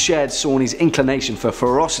apparently shared Sawney's inclination for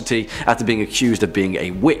ferocity after being accused of being a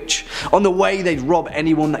witch. On the way, they'd rob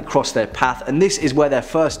anyone that crossed their path, and this is where their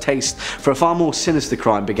first taste for a far more sinister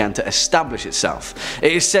crime began to establish itself.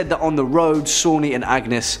 It is said that on the road, Sawney and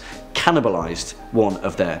Agnes cannibalized one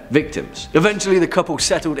of their victims. Eventually the couple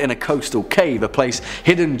settled in a coastal cave, a place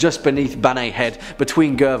hidden just beneath Banay Head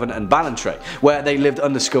between Girvan and Ballantrae, where they lived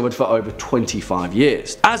undiscovered for over 25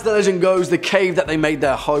 years. As the legend goes, the cave that they made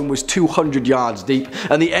their home was 200 yards deep,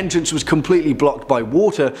 and the entrance was completely blocked by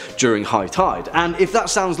water during high tide. And if that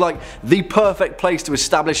sounds like the perfect place to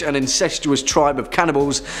establish an incestuous tribe of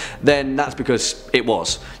cannibals, then that's because it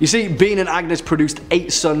was. You see, Bean and Agnes produced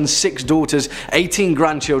 8 sons, 6 daughters, 18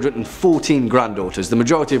 grandchildren and 14 granddaughters, the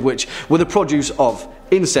majority of which were the produce of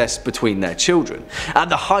incest between their children. At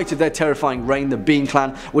the height of their terrifying reign, the Bean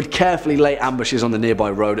clan would carefully lay ambushes on the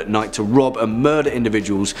nearby road at night to rob and murder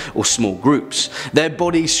individuals or small groups. Their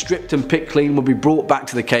bodies, stripped and picked clean, would be brought back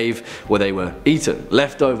to the cave where they were eaten.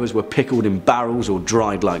 Leftovers were pickled in barrels or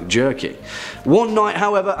dried like jerky. One night,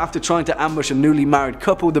 however, after trying to ambush a newly married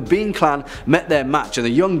couple, the Bean clan met their match and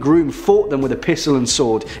the young groom fought them with a pistol and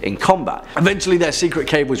sword in combat. Eventually their secret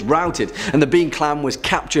cave was routed and the Bean clan was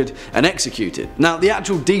captured and executed. Now, the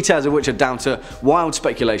actual details of which are down to wild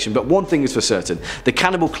speculation, but one thing is for certain: the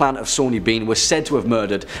cannibal clan of Sawney Bean was said to have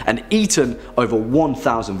murdered and eaten over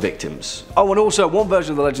 1,000 victims. Oh, and also one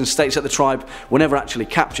version of the legend states that the tribe were never actually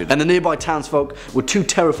captured, and the nearby townsfolk were too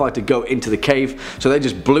terrified to go into the cave, so they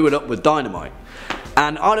just blew it up with dynamite.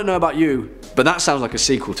 And I don't know about you, but that sounds like a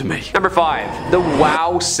sequel to me. Number 5. The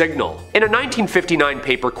WOW signal. In a 1959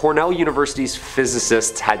 paper, Cornell University's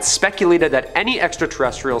physicists had speculated that any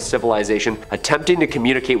extraterrestrial civilization attempting to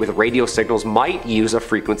communicate with radio signals might use a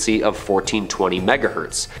frequency of 1420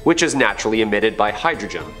 MHz, which is naturally emitted by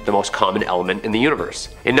hydrogen, the most common element in the universe.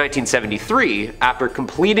 In 1973, after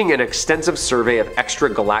completing an extensive survey of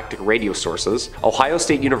extragalactic radio sources, Ohio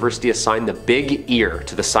State University assigned the Big Ear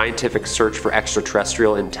to the scientific search for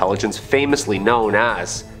extraterrestrial intelligence, famously known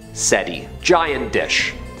as SETI. Giant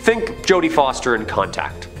dish. Think Jodie Foster in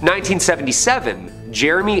Contact. 1977,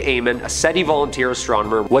 Jeremy Amon, a SETI volunteer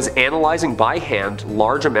astronomer, was analyzing by hand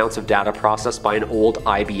large amounts of data processed by an old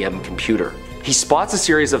IBM computer. He spots a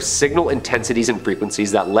series of signal intensities and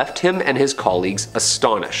frequencies that left him and his colleagues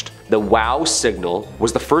astonished. The WOW signal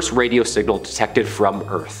was the first radio signal detected from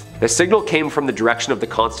Earth. The signal came from the direction of the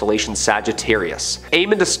constellation Sagittarius.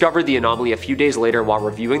 Amon discovered the anomaly a few days later while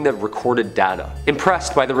reviewing the recorded data.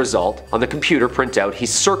 Impressed by the result, on the computer printout he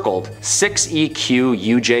circled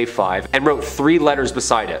 6EQUJ5 and wrote 3 letters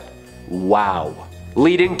beside it: WOW,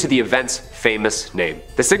 leading to the event's famous name.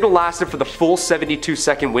 The signal lasted for the full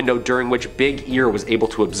 72-second window during which Big Ear was able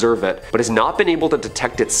to observe it, but has not been able to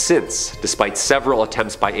detect it since, despite several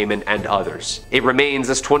attempts by Amon and others. It remains,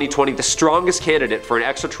 as 2020, the strongest candidate for an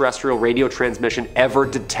extraterrestrial radio transmission ever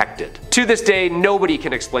detected. To this day, nobody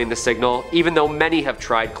can explain the signal, even though many have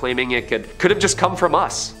tried, claiming it could have just come from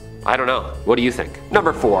us. I don't know. What do you think?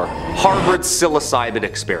 Number 4. Harvard psilocybin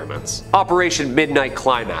experiments. Operation Midnight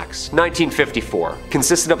Climax, 1954,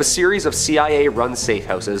 consisted of a series of CIA-run safe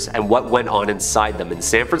houses and what went on inside them in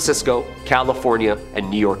San Francisco, California, and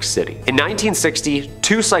New York City. In 1960,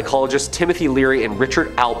 two psychologists, Timothy Leary and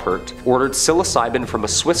Richard Alpert, ordered psilocybin from a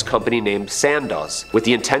Swiss company named Sandoz, with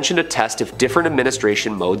the intention to test if different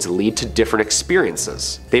administration modes lead to different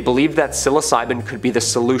experiences. They believed that psilocybin could be the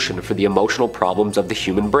solution for the emotional problems of the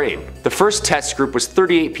human brain. The first test group was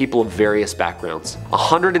 38 people of various backgrounds.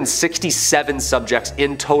 167 subjects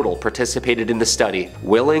in total participated in the study,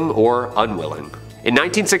 willing or unwilling. In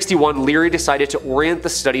 1961, Leary decided to orient the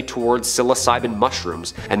study towards psilocybin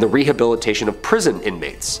mushrooms and the rehabilitation of prison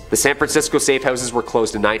inmates. The San Francisco safe houses were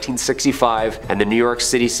closed in 1965, and the New York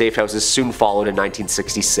City safe houses soon followed in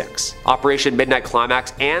 1966. Operation Midnight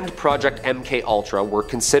Climax and Project MKUltra were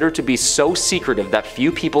considered to be so secretive that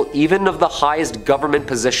few people, even of the highest government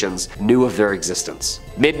positions, knew of their existence.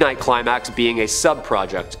 Midnight Climax being a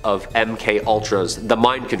sub-project of MKUltra's The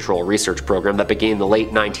Mind Control research program that began in the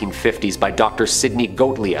late 1950s by Dr. Sidney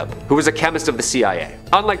Gottlieb, who was a chemist of the CIA.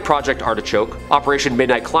 Unlike Project Artichoke, Operation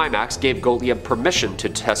Midnight Climax gave Gottlieb permission to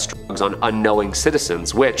test drugs on unknowing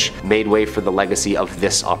citizens, which made way for the legacy of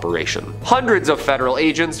this operation. Hundreds of federal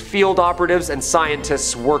agents, field operatives, and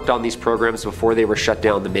scientists worked on these programs before they were shut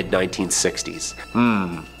down in the mid-1960s.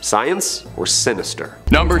 Science or sinister?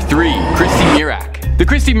 Number 3. Christy Mirak. The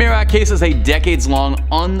Christy Mirak case is a decades-long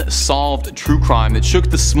unsolved true crime that shook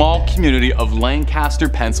the small community of Lancaster,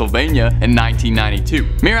 Pennsylvania in 1992.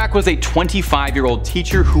 Mirak was a 25-year-old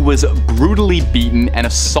teacher who was brutally beaten and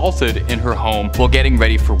assaulted in her home while getting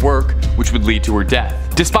ready for work, which would lead to her death.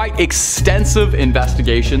 Despite extensive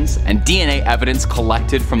investigations and DNA evidence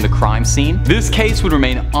collected from the crime scene, this case would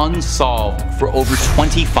remain unsolved for over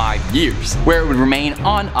 25 years, where it would remain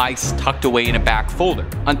on ice tucked away in a back folder,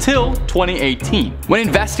 until 2018, when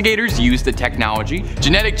investigators used the technology,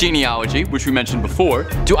 genetic genealogy, which we mentioned before,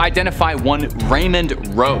 to identify one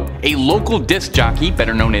Raymond Rowe, a local disc jockey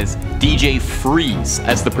better known as DJ Freeze,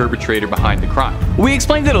 as the perpetrator behind the crime. We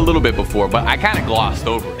explained it a little bit before, but I kinda glossed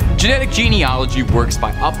over it. Genetic genealogy works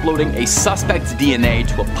by uploading a suspect's DNA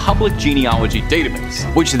to a public genealogy database,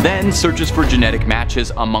 which then searches for genetic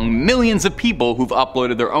matches among millions of people who've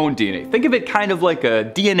uploaded their own DNA. Think of it kind of like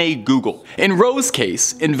a DNA Google. In Rowe's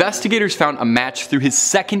case, investigators found a match through his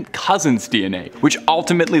second cousin's DNA, which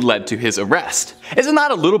ultimately led to his arrest. Isn't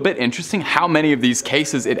that a little bit interesting how many of these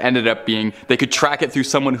cases it ended up being they could track it through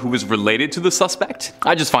someone who was related to the suspect?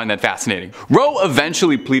 I just find that fascinating. Rowe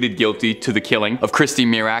eventually pleaded guilty to the killing of Christy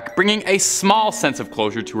Mirak, bringing a small sense of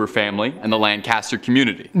closure to her family and the Lancaster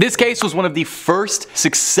community. This case was one of the first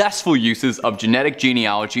successful uses of genetic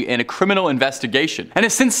genealogy in a criminal investigation, and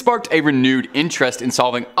has since sparked a renewed interest in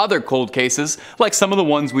solving other cold cases like some of the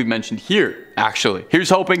ones we've mentioned here. Actually, here's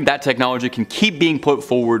hoping that technology can keep being put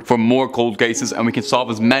forward for more cold cases and we can solve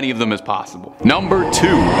as many of them as possible. Number 2.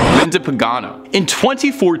 Linda Pagano. In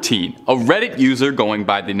 2014, a Reddit user going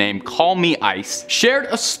by the name Call Me Ice shared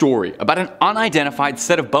a story about an unidentified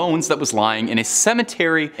set of bones that was lying in a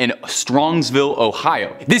cemetery in Strongsville,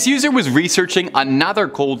 Ohio. This user was researching another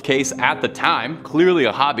cold case at the time, clearly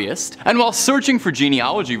a hobbyist, and while searching for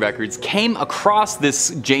genealogy records, came across this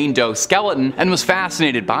Jane Doe skeleton and was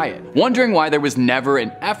fascinated by it, wondering why there was never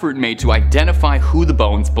an effort made to identify who the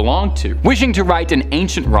bones belonged to. Wishing to right an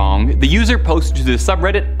ancient wrong, the user posted to the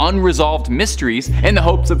subreddit Unresolved Mysteries in the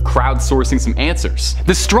hopes of crowdsourcing some answers.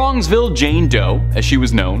 The Strongsville Jane Doe, as she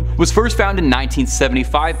was known, was first found in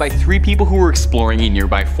 1975 by 3 people who were exploring a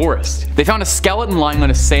nearby forest. They found a skeleton lying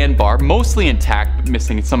on a sandbar, mostly intact but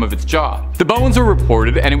missing some of its jaw. The bones were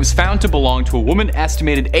reported and it was found to belong to a woman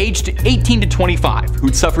estimated aged 18 to 25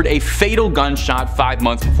 who'd suffered a fatal gunshot 5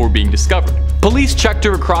 months before being discovered. Police checked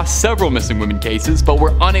her across several missing women cases but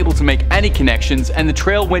were unable to make any connections, and the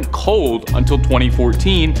trail went cold until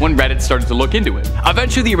 2014 when Reddit started to look into it.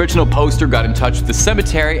 Eventually the original poster got in touch with the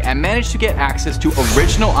cemetery and managed to get access to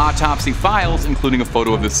original autopsy files, including a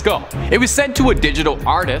photo of the skull. It was sent to a digital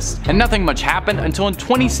artist and nothing much happened until in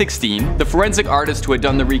 2016 the forensic artist who had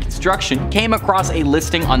done the reconstruction came across a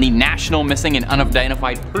listing on the National Missing and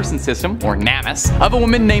Unidentified Person System, or NamUs, of a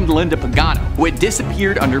woman named Linda Pagano, who had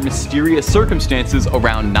disappeared under mysterious circumstances circumstances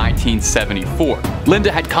around 1974.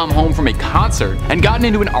 Linda had come home from a concert and gotten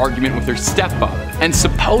into an argument with her stepfather, and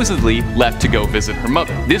supposedly left to go visit her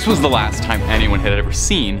mother. This was the last time anyone had ever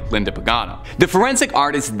seen Linda Pagano. The forensic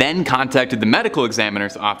artist then contacted the medical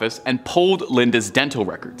examiner's office and pulled Linda's dental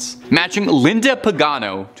records, matching Linda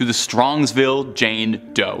Pagano to the Strongsville Jane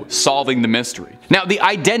Doe, solving the mystery. Now, the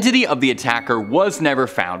identity of the attacker was never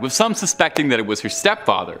found, with some suspecting that it was her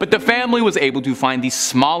stepfather, but the family was able to find the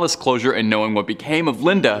smallest closure in knowing what became of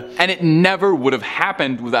Linda, and it never would have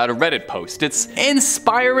happened without a Reddit post. It's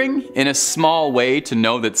inspiring in a small way to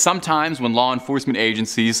know that sometimes when law enforcement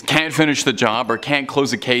agencies can't finish the job or can't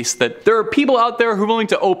close a case, that there are people out there who are willing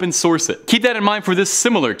to open source it. Keep that in mind for this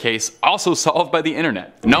similar case, also solved by the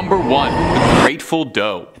internet. Number 1. The Grateful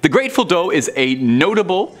Doe. The Grateful Doe is a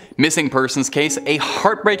notable missing persons case, a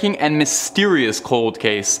heartbreaking and mysterious cold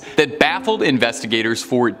case that baffled investigators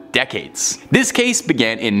for decades. This case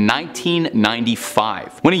began in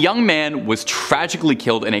 1995 when a young man was tragically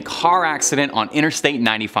killed in a car accident on Interstate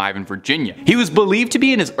 95 in Virginia. He was believed to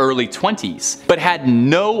be in his early 20s, but had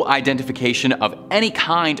no identification of any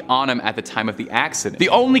kind on him at the time of the accident. The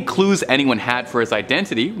only clues anyone had for his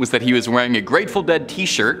identity was that he was wearing a Grateful Dead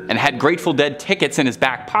t-shirt and had Grateful Dead tickets in his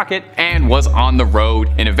back pocket and was on the road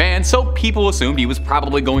in a van, so people assumed he was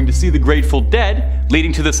probably going to see the Grateful Dead,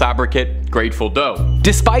 leading to the sobriquet Grateful Doe.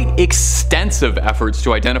 Despite extensive efforts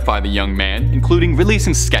to identify the young man, including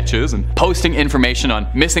releasing sketches and posting information on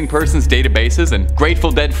missing persons databases and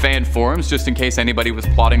Grateful Dead fan forums just in case anybody was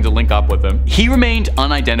plotting to link up with him, he remained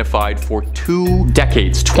unidentified for 2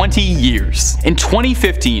 decades, 20 years. In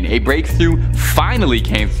 2015, a breakthrough finally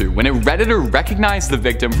came through when a Redditor recognized the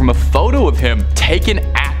victim from a photo of him taken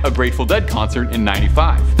at a Grateful Dead concert in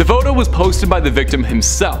 '95. The photo was posted by the victim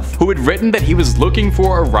himself, who had written that he was looking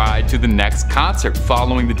for a ride to the next concert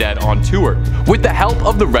following the Dead on tour. With the help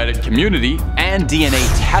of the Reddit community and DNA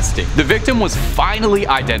testing, the victim was finally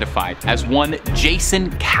identified as one Jason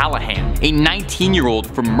Callahan, a 19-year-old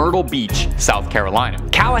from Myrtle Beach, South Carolina.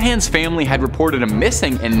 Callahan's family had reported him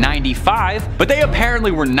missing in '95, but they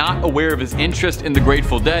apparently were not aware of his interest in the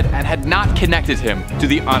Grateful Dead and had not connected him to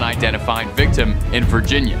the unidentified victim in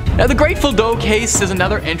Virginia. Now, the Grateful Doe case is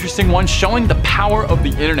another interesting one, showing the power of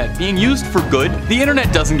the internet being used for good. The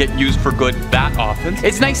internet doesn't get used for good that often.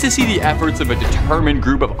 It's nice to see the efforts of a determined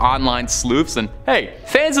group of online sleuths and, hey,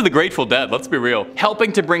 fans of the Grateful Dead, let's be real,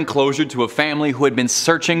 helping to bring closure to a family who had been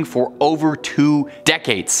searching for over 2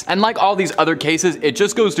 decades. And like all these other cases, it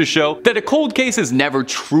just goes to show that a cold case is never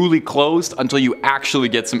truly closed until you actually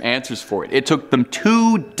get some answers for it. It took them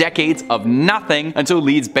 2 decades of nothing until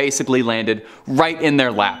leads basically landed right in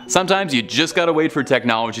their lap. Sometimes you just gotta wait for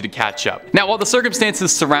technology to catch up. Now, while the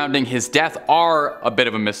circumstances surrounding his death are a bit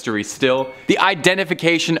of a mystery still, the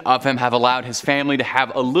identification of him have allowed his family to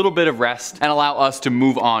have a little bit of rest and allow us to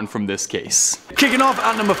move on from this case. Kicking off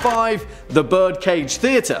at number 5, the Birdcage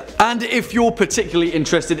Theatre. And if you're particularly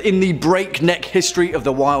interested in the breakneck history of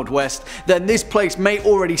the Wild West, then this place may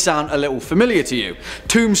already sound a little familiar to you.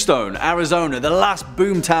 Tombstone, Arizona, the last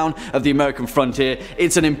boomtown of the American frontier.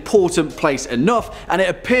 It's an important place enough, and it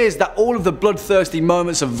appears that all of the bloodthirsty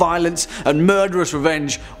moments of violence and murderous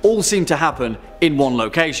revenge all seem to happen in one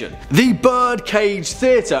location. The Birdcage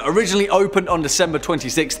Theatre originally opened on December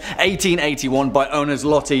 26, 1881 by owners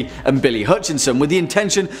Lottie and Billy Hutchinson, with the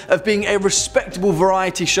intention of being a respectable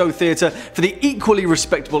variety show theatre for the equally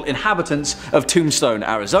respectable inhabitants of Tombstone,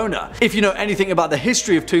 Arizona. If you know anything about the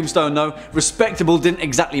history of Tombstone though, respectable didn't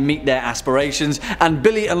exactly meet their aspirations, and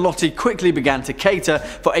Billy and Lottie quickly began to cater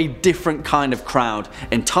for a different kind of crowd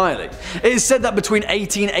entirely. It is said that between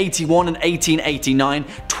 1881 and 1889,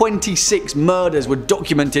 26 murders were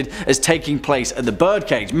documented as taking place at the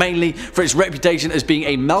Birdcage, mainly for its reputation as being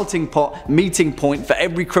a melting pot meeting point for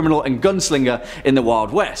every criminal and gunslinger in the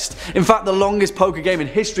Wild West. In fact, the longest poker game in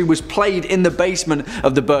history was played in the basement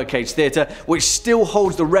of the Birdcage Theatre, which still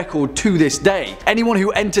holds the record to this day. Anyone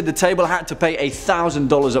who entered the table had to pay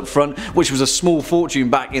 $1,000 up front, which was a small fortune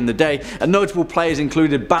back in the day, and notable players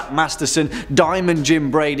included Bat Masterson, Diamond Jim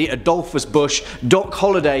Brady, Adolphus Bush, Doc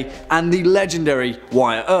Holliday, and the legendary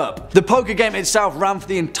Wyatt Earp. The poker game itself ran for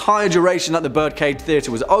the entire duration that the Birdcage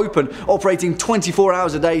Theatre was open, operating 24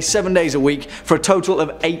 hours a day, 7 days a week, for a total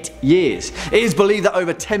of 8 years. It is believed that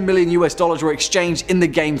over $10 million were exchanged in the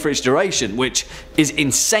game for its duration, which is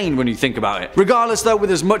insane when you think about it. Regardless though,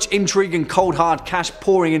 with as much intrigue and cold hard cash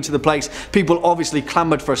pouring into the place, people obviously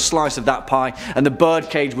clamoured for a slice of that pie, and the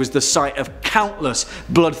Birdcage was the site of countless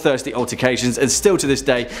bloodthirsty altercations, and still to this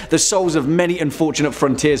day, the souls of many unfortunate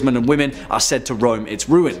frontiersmen and women are said to roam its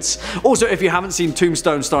ruins. Also, if you haven't seen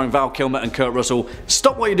Tombstone starring Val Kilmer and Kurt Russell,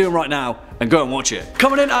 stop what you're doing right now and go and watch it.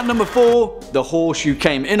 Coming in at number 4, The Horse You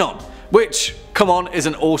Came In On, which, come on, is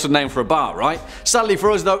an awesome name for a bar, right? Sadly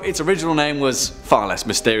for us though, its original name was far less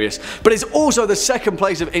mysterious, but it's also the second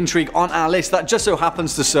place of intrigue on our list that just so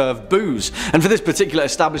happens to serve booze. And for this particular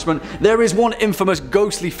establishment, there is one infamous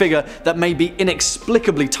ghostly figure that may be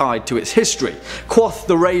inexplicably tied to its history. Quoth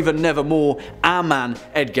the raven nevermore, our man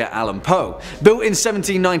Edgar Allan Poe. Built in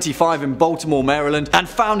 1795 in Baltimore, Maryland, and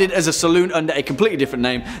founded as a saloon under a completely different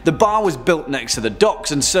name, the bar was built next to the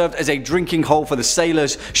docks and served as a drinking hole for the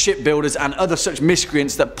sailors, shipbuilders, and other such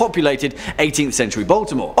miscreants that populated 18th century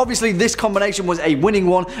Baltimore. Obviously this combination was a winning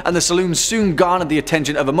one, and the saloon soon garnered the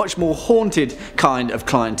attention of a much more haunted kind of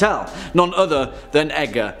clientele, none other than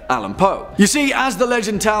Edgar Allan Poe. You see, as the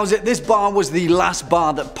legend tells it, this bar was the last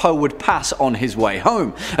bar that Poe would pass on his way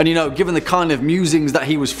home, and you know, given the kind of musings that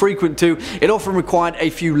he was frequent to, it often required a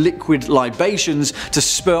few liquid libations to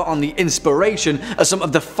spur on the inspiration of some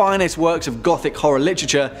of the finest works of gothic horror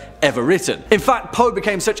literature ever written. In fact, Poe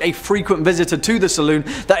became such a frequent visitor to the saloon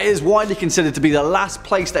that it is widely considered to be the last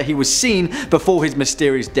place that he was seen before his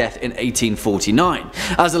mysterious death in 1849.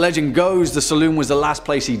 As the legend goes, the saloon was the last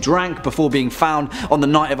place he drank before being found on the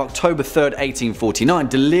night of October 3rd, 1849,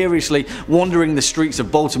 deliriously wandering the streets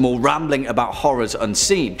of Baltimore rambling about horrors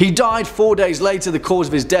unseen. He died 4 days later. The cause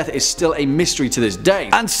of his death is still a mystery to this day,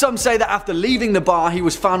 and some say that after leaving the bar he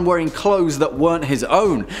was found wearing clothes that weren't his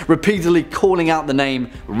own, repeatedly calling out the name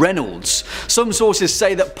Reynolds. Some sources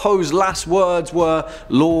say that Poe's last words were,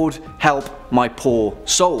 "Lord, help my poor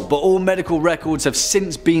soul," but all medical records have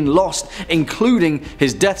since been lost, including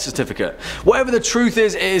his death certificate. Whatever the truth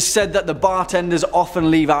is, it is said that the bartenders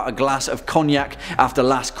often leave out a glass of cognac after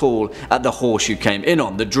last call at the Horse You Came In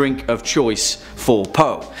On, the drink of choice for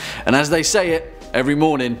Poe. And as they say it, every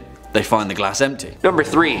morning they find the glass empty. Number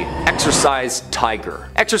 3. Exercise Tiger.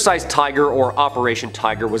 Exercise Tiger, or Operation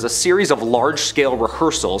Tiger, was a series of large-scale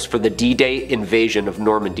rehearsals for the D-Day invasion of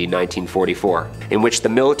Normandy 1944, in which the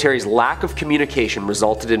military's lack of communication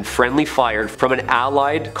resulted in friendly fire from an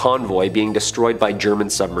Allied convoy being destroyed by German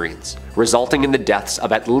submarines, resulting in the deaths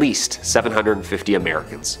of at least 750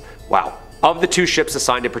 Americans. Wow. Of the 2 ships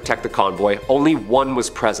assigned to protect the convoy, only one was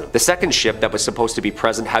present. The second ship that was supposed to be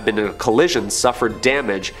present had been in a collision, suffered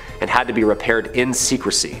damage, and had to be repaired in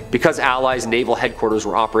secrecy. Because Allies' naval headquarters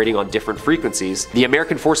were operating on different frequencies, the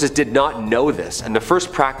American forces did not know this, and the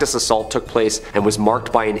first practice assault took place and was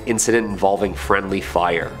marked by an incident involving friendly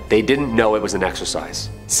fire. They didn't know it was an exercise.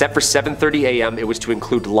 Set for 7:30 a.m., it was to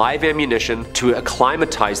include live ammunition to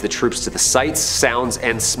acclimatize the troops to the sights, sounds,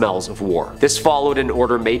 and smells of war. This followed an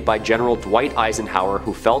order made by General Dwight Eisenhower,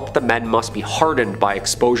 who felt that the men must be hardened by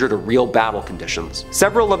exposure to real battle conditions.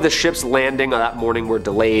 Several of the ships landing that morning were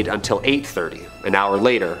delayed until 8:30, an hour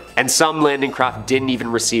later, and some landing craft didn't even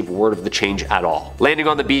receive word of the change at all. Landing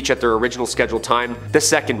on the beach at their original scheduled time, the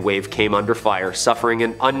second wave came under fire, suffering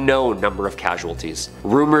an unknown number of casualties.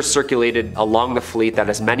 Rumors circulated along the fleet that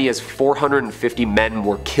as many as 450 men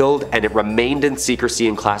were killed, and it remained in secrecy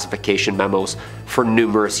in classification memos for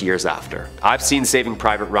numerous years after. I've seen Saving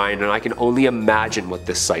Private Ryan, and I can only imagine what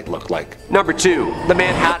this site looked like. Number 2. The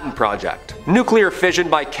Manhattan Project. Nuclear fission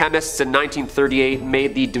by chemists in 1938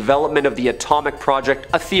 made the development of the atomic project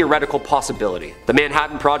a theoretical possibility. The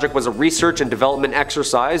Manhattan Project was a research and development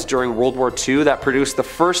exercise during World War II that produced the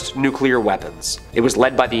first nuclear weapons. It was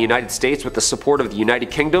led by the United States with the support of the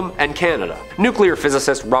United Kingdom and Canada. Nuclear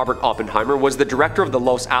physicist Robert Oppenheimer was the director of the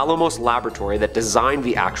Los Alamos laboratory that designed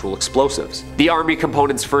the actual explosives. The Army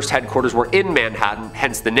component's first headquarters were in Manhattan,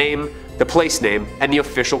 hence the name, the place name, and the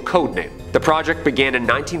official code name. The project began in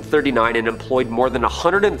 1939 and employed more than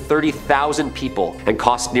 130,000 people and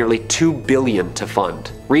cost nearly $2 billion to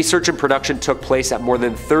fund. Research and production took place at more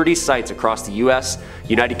than 30 sites across the US,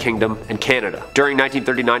 United Kingdom, and Canada. During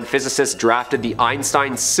 1939, physicists drafted the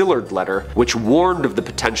Einstein-Szilard letter, which warned of the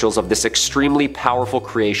potentials of this extremely powerful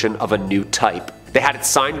creation of a new type. They had it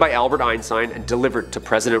signed by Albert Einstein and delivered to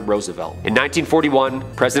President Roosevelt. In 1941,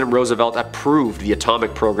 President Roosevelt approved the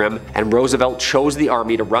atomic program, and Roosevelt chose the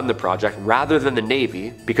Army to run the project rather than the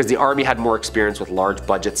Navy because the Army had more experience with large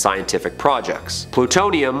budget scientific projects.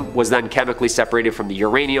 Plutonium was then chemically separated from the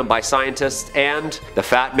uranium by scientists, and the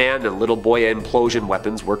Fat Man and Little Boy implosion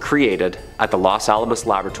weapons were created at the Los Alamos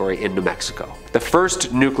laboratory in New Mexico. The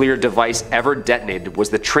first nuclear device ever detonated was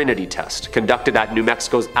the Trinity test, conducted at New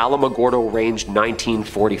Mexico's Alamogordo Range 9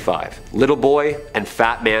 1945. Little Boy and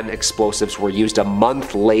Fat Man explosives were used a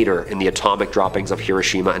month later in the atomic droppings of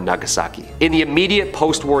Hiroshima and Nagasaki. In the immediate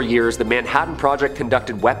post-war years, the Manhattan Project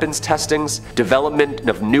conducted weapons testings, development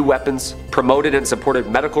of new weapons, promoted and supported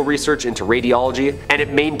medical research into radiology, and it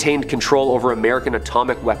maintained control over American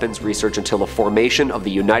atomic weapons research until the formation of the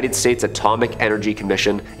United States Atomic Energy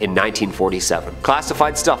Commission in 1947.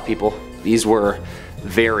 Classified stuff, people. These were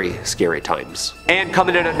very scary times. And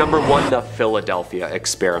coming in at number 1, the Philadelphia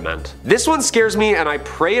experiment. This one scares me, and I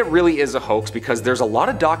pray it really is a hoax because there's a lot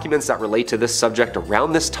of documents that relate to this subject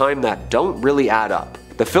around this time that don't really add up.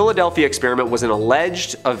 The Philadelphia experiment was an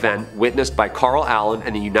alleged event witnessed by Carl Allen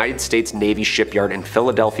and the United States Navy shipyard in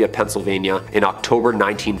Philadelphia, Pennsylvania in October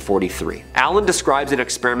 1943. Allen describes an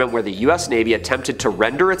experiment where the US Navy attempted to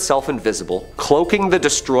render itself invisible, cloaking the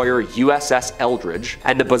destroyer USS Eldridge,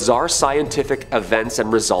 and the bizarre scientific events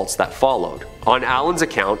and results that followed. On Allen's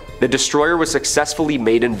account, the destroyer was successfully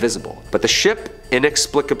made invisible, but the ship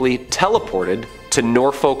inexplicably teleported to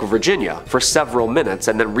Norfolk, Virginia for several minutes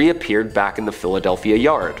and then reappeared back in the Philadelphia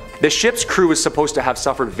yard. The ship's crew was supposed to have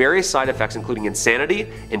suffered various side effects including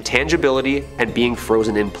insanity, intangibility, and being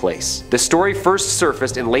frozen in place. The story first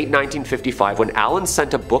surfaced in late 1955 when Allen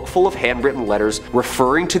sent a book full of handwritten letters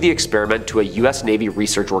referring to the experiment to a US Navy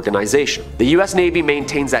research organization. The US Navy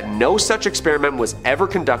maintains that no such experiment was ever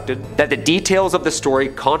conducted, that the details of the story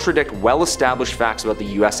contradict well-established facts about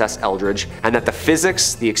the USS Eldridge, and that the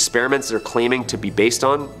physics the experiments they're claiming to be based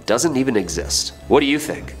on doesn't even exist. What do you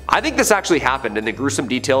think? I think this actually happened and the gruesome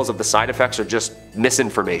details of the side effects are just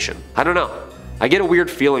misinformation. I don't know. I get a weird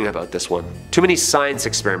feeling about this one. Too many science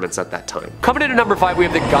experiments at that time. Coming in at number 5, we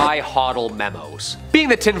have the Guy Hoddle memos. Being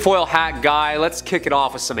the tinfoil hat guy, let's kick it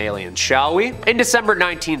off with some aliens, shall we? In December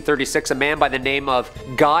 1936, a man by the name of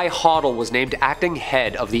Guy Hoddle was named acting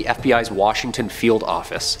head of the FBI's Washington field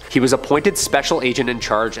office. He was appointed special agent in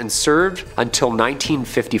charge and served until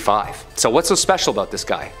 1955. So what's so special about this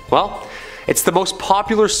guy? Well, it's the most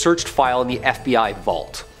popular searched file in the FBI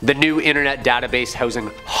vault. The new internet database housing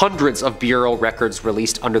hundreds of bureau records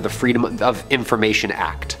released under the Freedom of Information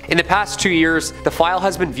Act. In the past 2 years, the file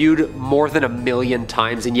has been viewed more than 1 million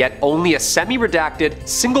times, and yet only a semi-redacted,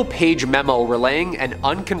 single-page memo relaying an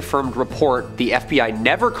unconfirmed report the FBI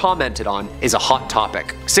never commented on is a hot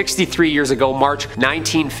topic. 63 years ago, March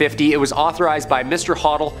 1950, it was authorized by Mr.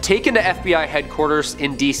 Hoddle, taken to FBI headquarters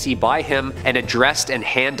in DC by him, and addressed and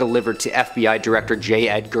hand-delivered to FBI Director J.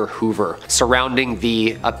 Edgar Hoover, surrounding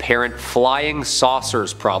the apparent flying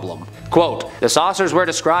saucers problem. Quote, "The saucers were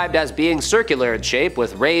described as being circular in shape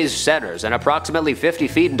with raised centers and approximately 50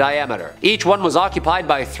 feet in diameter. Each one was occupied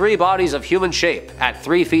by 3 bodies of human shape, at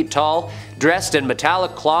 3 feet tall, dressed in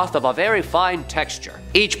metallic cloth of a very fine texture.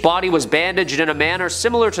 Each body was bandaged in a manner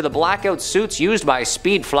similar to the blackout suits used by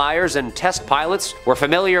speed flyers and test pilots were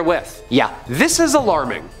familiar with." Yeah, this is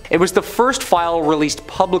alarming. It was the first file released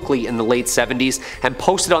publicly in the late 70s and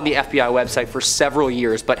posted on the FBI website for several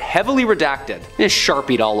years, but heavily redacted and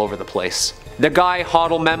sharpied all over the place. The Guy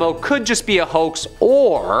Hoddle memo could just be a hoax,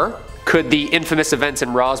 or could the infamous events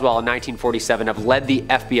in Roswell in 1947 have led the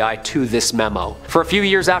FBI to this memo? For a few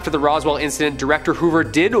years after the Roswell incident, Director Hoover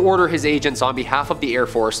did order his agents on behalf of the Air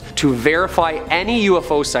Force to verify any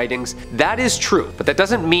UFO sightings. That is true, but that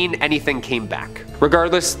doesn't mean anything came back.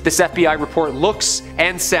 Regardless, this FBI report looks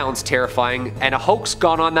and sounds terrifying, and a hoax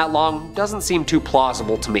gone on that long doesn't seem too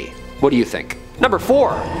plausible to me. What do you think? Number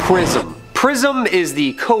 4, PRISM. PRISM is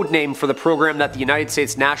the code name for the program that the United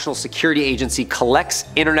States National Security Agency collects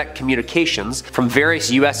internet communications from various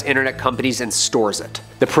US internet companies and stores it.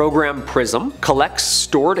 The program PRISM collects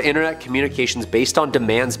stored internet communications based on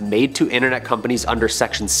demands made to internet companies under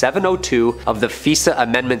Section 702 of the FISA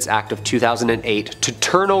Amendments Act of 2008 to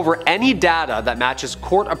turn over any data that matches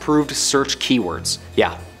court-approved search keywords.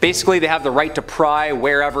 Yeah. Basically, they have the right to pry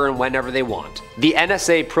wherever and whenever they want. The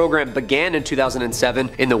NSA program began in 2007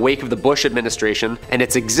 in the wake of the Bush administration, and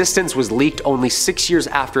its existence was leaked only 6 years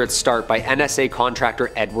after its start by NSA contractor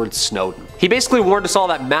Edward Snowden. He basically warned us all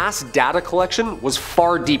that mass data collection was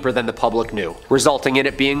far deeper than the public knew, resulting in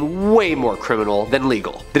it being way more criminal than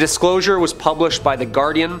legal. The disclosure was published by The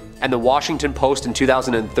Guardian and The Washington Post in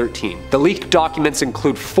 2013. The leaked documents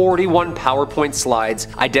include 41 PowerPoint slides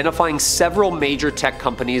identifying several major tech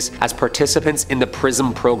companies as participants in the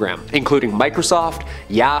PRISM program, including Microsoft,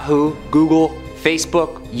 Yahoo, Google,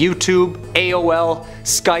 Facebook, YouTube, AOL,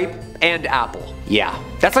 Skype, and Apple. Yeah,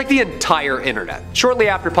 that's like the entire internet. Shortly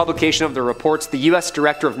after publication of the reports, the US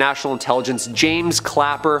Director of National Intelligence, James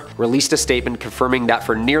Clapper, released a statement confirming that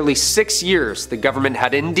for nearly 6 years, the government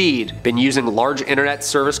had indeed been using large internet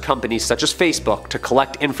service companies such as Facebook to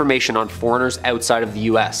collect information on foreigners outside of the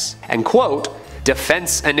US. And quote,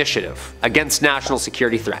 defense initiative against national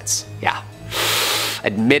security threats. Yeah.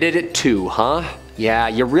 Admitted it too, huh? Yeah,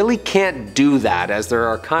 you really can't do that, as there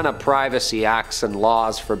are kind of privacy acts and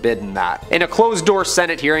laws forbidding that. In a closed-door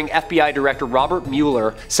Senate hearing, FBI Director Robert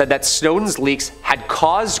Mueller said that Snowden's leaks had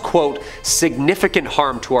caused, quote, significant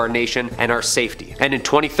harm to our nation and our safety. And in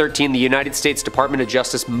 2013, the United States Department of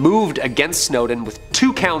Justice moved against Snowden with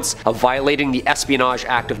 2 counts of violating the Espionage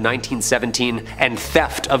Act of 1917 and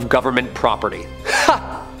theft of government property.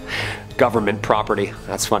 Ha! Government property.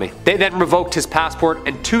 That's funny. They then revoked his passport,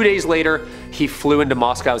 and 2 days later, he flew into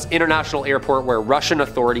Moscow's international airport, where Russian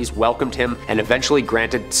authorities welcomed him and eventually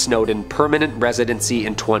granted Snowden permanent residency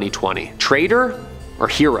in 2020. Traitor or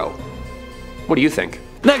hero? What do you think?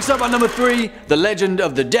 Next up at number 3, the legend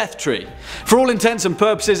of the Death Tree. For all intents and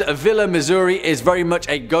purposes, Avila, Missouri is very much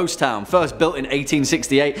a ghost town. First built in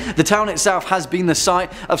 1868, the town itself has been the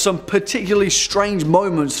site of some particularly strange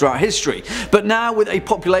moments throughout history. But now, with a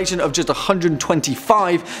population of just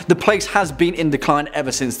 125, the place has been in decline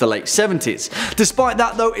ever since the late 70s. Despite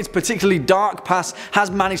that though, its particularly dark past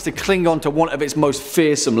has managed to cling on to one of its most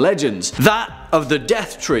fearsome legends. That of the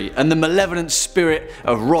Death Tree and the malevolent spirit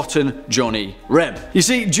of Rotten Johnny Reb. You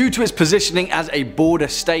see, due to its positioning as a border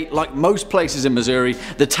state, like most places in Missouri,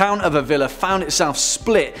 the town of Avila found itself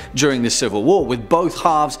split during the Civil War, with both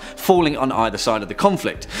halves falling on either side of the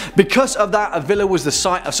conflict. Because of that, Avila was the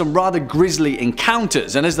site of some rather grisly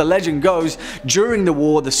encounters, and as the legend goes, during the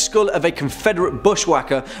war, the skull of a Confederate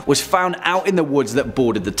bushwhacker was found out in the woods that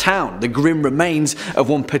bordered the town, the grim remains of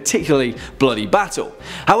one particularly bloody battle.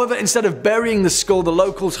 However, instead of burying the skull, the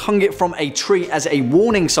locals hung it from a tree as a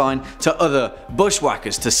warning sign to other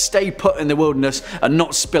bushwhackers to stay put in the wilderness and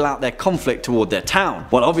not spill out their conflict toward their town.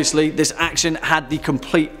 Well, obviously this action had the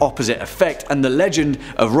complete opposite effect, and the legend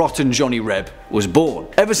of Rotten Johnny Reb was born.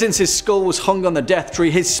 Ever since his skull was hung on the Death Tree,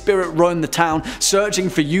 his spirit roamed the town, searching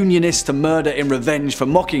for Unionists to murder in revenge for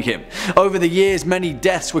mocking him. Over the years, many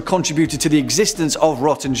deaths were contributed to the existence of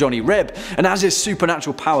Rotten Johnny Reb, and as his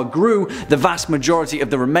supernatural power grew, the vast majority of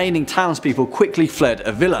the remaining townspeople quickly fled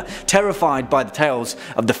Avila, terrified by the tales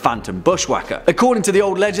of the phantom bushwhacker. According to the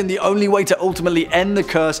old legend, the only way to ultimately end the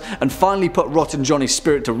curse and finally put Rotten Johnny's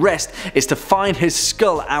spirit to rest is to find his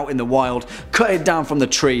skull out in the wild, cut it down from the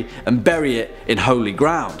tree, and bury it in holy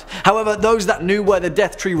ground. However, those that knew where the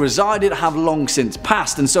Death Tree resided have long since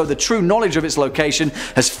passed, and so the true knowledge of its location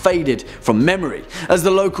has faded from memory. As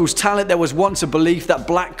the locals tell it, there was once a belief that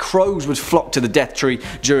black crows would flock to the Death Tree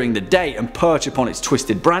during the day and perch upon its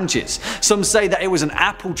twisted branches. Some say that it was an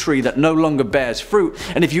apple tree that no longer bears fruit,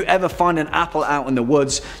 and if you ever find an apple out in the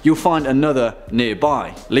woods, you'll find another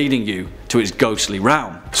nearby, leading you to its ghostly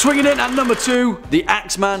realm. Swinging in at number 2, the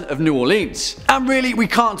Axeman of New Orleans. And really, we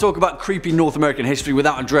can't talk about creepy North American history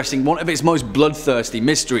without addressing one of its most bloodthirsty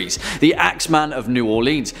mysteries, the Axeman of New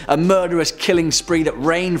Orleans, a murderous killing spree that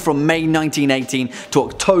reigned from May 1918 to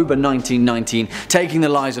October 1919, taking the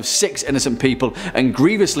lives of 6 innocent people and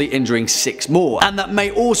grievously injuring 6 more, and that may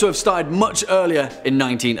also have started much earlier in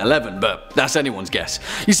 1911, but that's anyone's guess.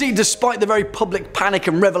 You see, despite the very public panic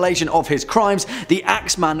and revelation of his crimes, the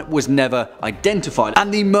Axeman was never identified,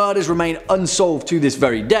 and the murders remain unsolved to this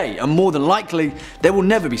very day, and more than likely they will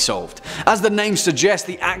never be solved. As the name suggests,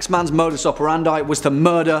 the Axeman's modus operandi was to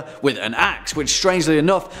murder with an axe, which strangely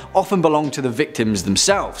enough often belonged to the victims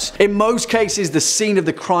themselves. In most cases, the scene of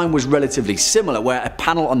the crime was relatively similar, where a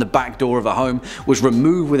panel on the back door of a home was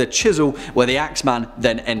removed with a chisel, where the Axeman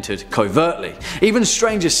then entered covertly. Even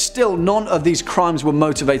stranger still, none of these crimes were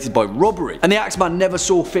motivated by robbery, and the Axeman never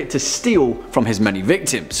saw fit to steal from his many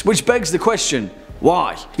victims, which begs the question,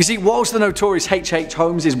 why? You see, whilst the notorious H.H.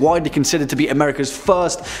 Holmes is widely considered to be America's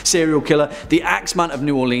first serial killer, the Axeman of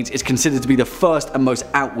New Orleans is considered to be the first and most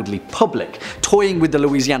outwardly public, toying with the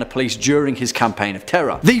Louisiana police during his campaign of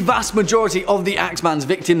terror. The vast majority of the Axeman's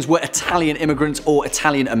victims were Italian immigrants or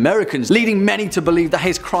Italian Americans, leading many to believe that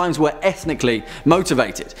his crimes were ethnically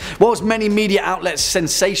motivated. Whilst many media outlets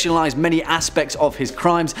sensationalized many aspects of his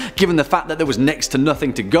crimes, given the fact that there was next to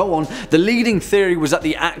nothing to go on, the leading theory was that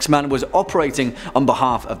the Axeman was operating on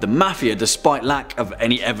behalf of the mafia, despite lack of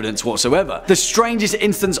any evidence whatsoever. The strangest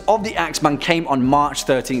instance of the Axeman came on March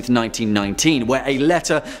 13th, 1919, where a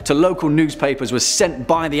letter to local newspapers was sent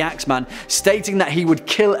by the Axeman stating that he would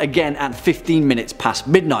kill again at 15 minutes past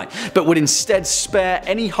midnight, but would instead spare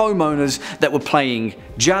any homeowners that were playing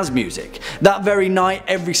jazz music. That very night,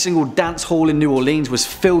 every single dance hall in New Orleans was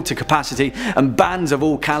filled to capacity, and bands of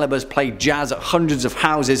all calibers played jazz at hundreds of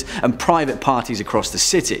houses and private parties across the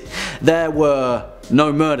city. There were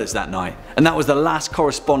no murders that night, and that was the last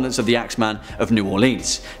correspondence of the Axeman of New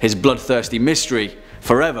Orleans. His bloodthirsty mystery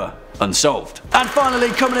forever unsolved. And finally,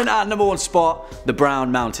 coming in at number 1 spot, the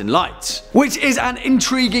Brown Mountain Lights, which is an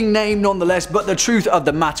intriguing name nonetheless, but the truth of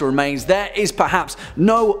the matter remains there is perhaps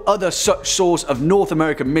no other such source of North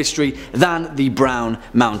American mystery than the Brown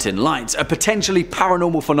Mountain Lights, a potentially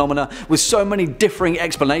paranormal phenomena with so many differing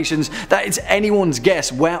explanations that it's anyone's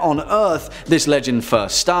guess where on earth this legend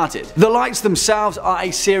first started. The lights themselves are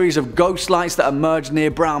a series of ghost lights that emerge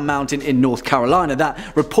near Brown Mountain in North Carolina that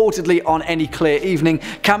reportedly on any clear evening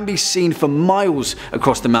can be seen for miles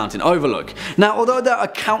across the mountain overlook. Now, although there are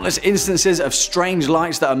countless instances of strange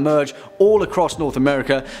lights that emerge all across North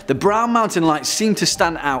America, the Brown Mountain Lights seem to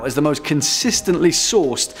stand out as the most consistently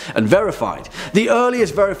sourced and verified. The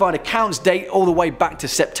earliest verified accounts date all the way back to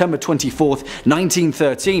September 24th,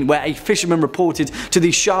 1913, where a fisherman reported to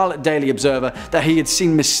the Charlotte Daily Observer that he had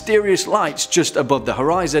seen mysterious lights just above the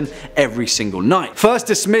horizon every single night. First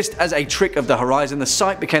dismissed as a trick of the horizon, the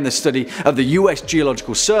site became the study of the US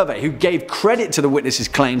Geological Survey, who gave credit to the witnesses'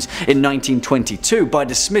 claims in 1922 by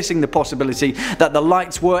dismissing the possibility that the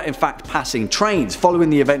lights were in fact passing trains following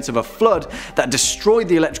the events of a flood that destroyed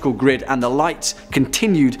the electrical grid, and the lights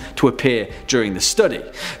continued to appear during the study.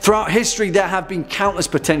 Throughout history, there have been countless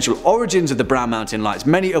potential origins of the Brown Mountain Lights,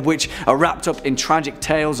 many of which are wrapped up in tragic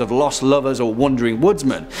tales of lost lovers or wandering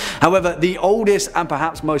woodsmen. However, the oldest and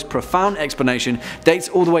perhaps most profound explanation dates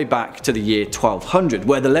all the way back to the year 1200,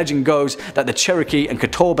 where the legend goes that the Cherokee and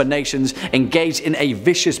Catawba nations engaged in a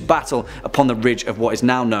vicious battle upon the ridge of what is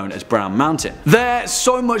now known as Brown Mountain. There,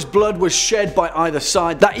 so much blood was shed by either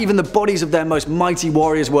side that even the bodies of their most mighty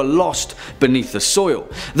warriors were lost beneath the soil.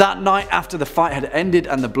 That night, after the fight had ended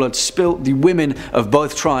and the blood spilt, the women of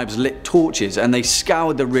both tribes lit torches and they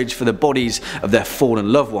scoured the ridge for the bodies of their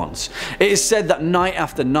fallen loved ones. It is said that night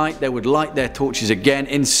after night they would light their torches again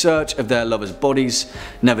in search of their lovers' bodies,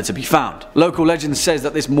 never to be found. Local legend says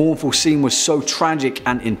that this mournful scene was so tragic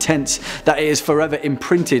and intense that it is forever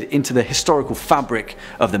imprinted into the historical fabric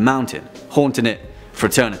of the mountain, haunting it for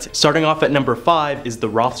eternity. Starting off at number 5 is the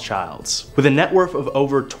Rothschilds. With a net worth of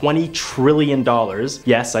over $20 trillion,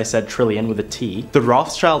 yes, I said trillion with a T, the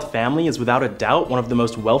Rothschild family is without a doubt one of the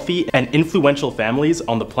most wealthy and influential families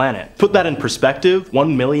on the planet. Put that in perspective,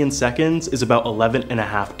 1 million seconds is about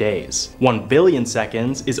 11.5 days. 1 billion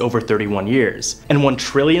seconds is over 31 years. And 1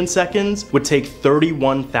 trillion seconds would take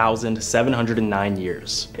 31,709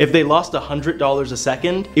 years. If they lost $100 a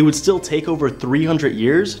second, it would still take over 300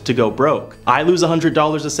 years to go broke. I lose $100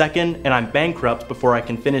 a second and I'm bankrupt before I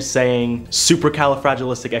can finish saying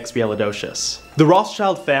supercalifragilisticexpialidocious. The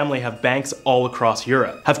Rothschild family have banks all across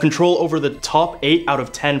Europe, have control over the top 8 out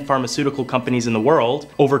of 10 pharmaceutical companies in the world,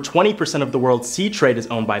 over 20% of the world's sea trade is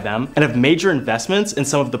owned by them, and have major investments in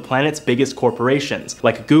some of the planet's biggest corporations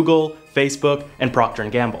like Google, Facebook, and Procter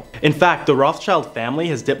 & Gamble. In fact, the Rothschild family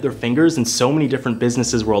has dipped their fingers in so many different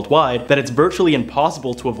businesses worldwide that it's virtually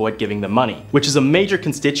impossible to avoid giving them money, which is a major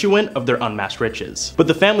constituent of their unmatched riches. But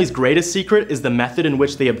the family's greatest secret is the method in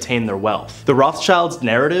which they obtain their wealth. The Rothschilds'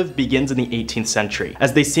 narrative begins in the 18th century,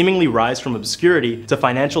 as they seemingly rise from obscurity to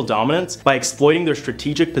financial dominance by exploiting their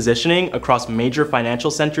strategic positioning across major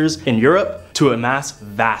financial centers in Europe to amass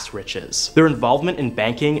vast riches. Their involvement in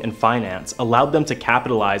banking and finance allowed them to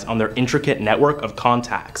capitalize on their intricate network of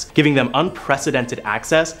contacts, giving them unprecedented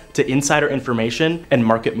access to insider information and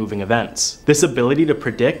market-moving events. This ability to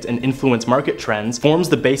predict and influence market trends forms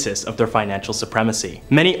the basis of their financial supremacy.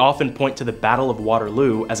 Many often point to the Battle of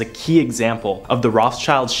Waterloo as a key example of the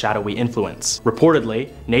Rothschilds' shadowy influence. Reportedly,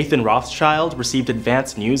 Nathan Rothschild received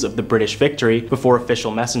advance news of the British victory before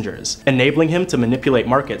official messengers, enabling him to manipulate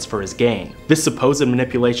markets for his gain. This supposed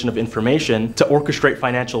manipulation of information to orchestrate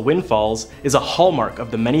financial windfalls is a hallmark of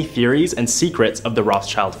the many theories and secrets of the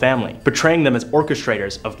Rothschild family, portraying them as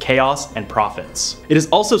orchestrators of chaos and profits. It is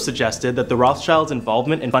also suggested that the Rothschilds'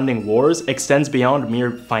 involvement in funding wars extends beyond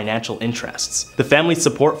mere financial interests. The family's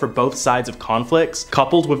support for both sides of conflicts,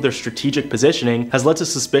 coupled with their strategic positioning, has led to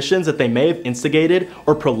suspicions that they may have instigated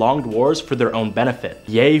or prolonged wars for their own benefit.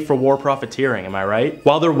 Yay for war profiteering, am I right?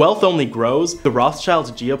 While their wealth only grows, the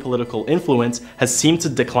Rothschilds' geopolitical influence has seemed to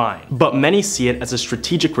decline, but many see it as a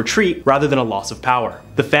strategic retreat rather than a loss of power.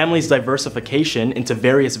 The family's diversification into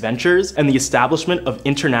various ventures and the establishment of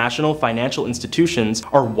international financial institutions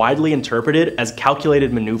are widely interpreted as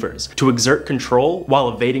calculated maneuvers to exert control while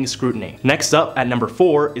evading scrutiny. Next up, at number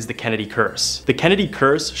 4, is the Kennedy Curse. The Kennedy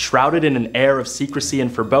Curse, shrouded in an air of secrecy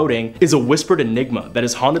and foreboding, is a whispered enigma that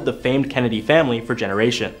has haunted the famed Kennedy family for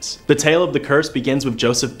generations. The tale of the curse begins with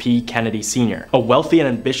Joseph P. Kennedy Sr., a wealthy and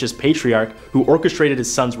ambitious patriarch patriarch who orchestrated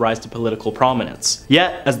his son's rise to political prominence.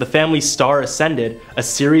 Yet, as the family's star ascended, a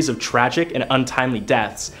series of tragic and untimely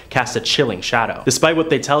deaths cast a chilling shadow. Despite what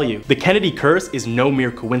they tell you, the Kennedy curse is no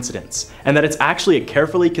mere coincidence, and that it's actually a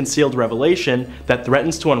carefully concealed revelation that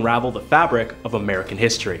threatens to unravel the fabric of American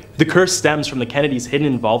history. The curse stems from the Kennedys' hidden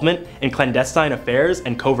involvement in clandestine affairs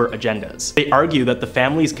and covert agendas. They argue that the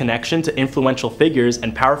family's connection to influential figures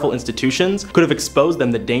and powerful institutions could have exposed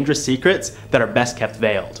them the dangerous secrets that are best kept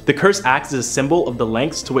veiled. The curse acts as a symbol of the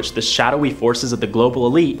lengths to which the shadowy forces of the global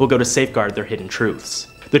elite will go to safeguard their hidden truths.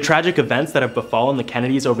 The tragic events that have befallen the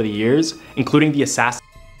Kennedys over the years, including the assassination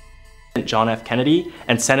of John F. Kennedy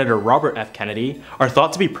and Senator Robert F. Kennedy, are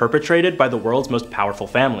thought to be perpetrated by the world's most powerful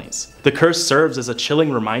families. The curse serves as a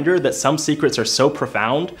chilling reminder that some secrets are so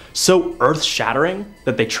profound, so earth-shattering,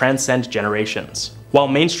 that they transcend generations. While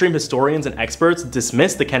mainstream historians and experts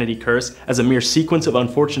dismiss the Kennedy curse as a mere sequence of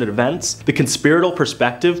unfortunate events, the conspiratorial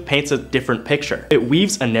perspective paints a different picture. It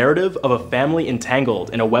weaves a narrative of a family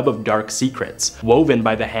entangled in a web of dark secrets, woven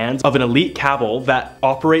by the hands of an elite cabal that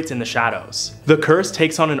operates in the shadows. The curse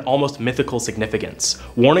takes on an almost mythical significance,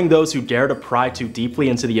 warning those who dare to pry too deeply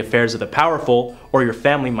into the affairs of the powerful, or your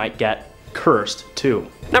family might get cursed too.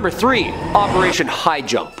 Number 3. Operation High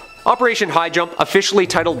Jump. Operation High Jump, officially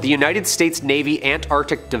titled the United States Navy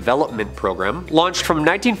Antarctic Development Program, launched from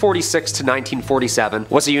 1946 to 1947,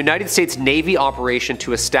 was a United States Navy operation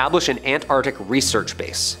to establish an Antarctic research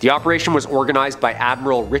base. The operation was organized by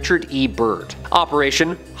Admiral Richard E. Byrd.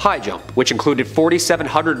 Operation High Jump, which included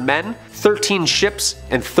 4,700 men, 13 ships,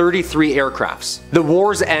 and 33 aircrafts. The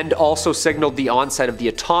war's end also signaled the onset of the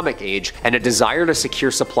atomic age and a desire to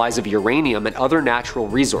secure supplies of uranium and other natural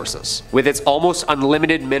resources. With its almost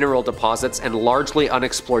unlimited mineral deposits and largely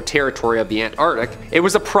unexplored territory of the Antarctic, it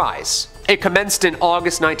was a prize. It commenced in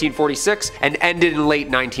August 1946 and ended in late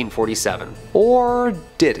 1947. Or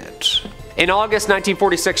did it? In August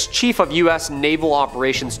 1946, Chief of U.S. Naval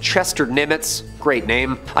Operations Chester Nimitz, great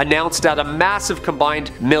name, announced that a massive combined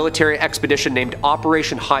military expedition named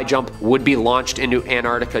Operation High Jump would be launched into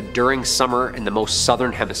Antarctica during summer in the most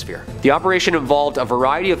southern hemisphere. The operation involved a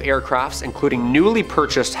variety of aircrafts, including newly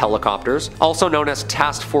purchased helicopters, also known as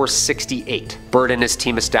Task Force 68. Byrd and his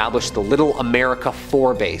team established the Little America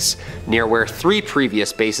 4 base, near where 3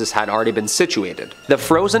 previous bases had already been situated. The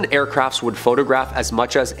frozen aircrafts would photograph as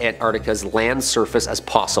much as Antarctica's land surface as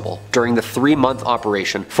possible during the 3-month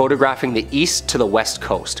operation, photographing the east to the west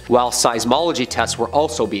coast, while seismology tests were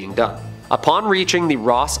also being done. Upon reaching the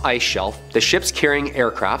Ross Ice Shelf, the ships carrying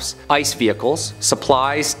aircrafts, ice vehicles,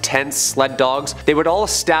 supplies, tents, sled dogs, they would all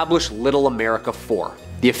establish Little America 4,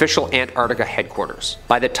 the official Antarctica headquarters.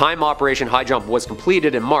 By the time Operation High Jump was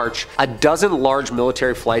completed in March, a dozen large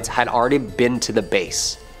military flights had already been to the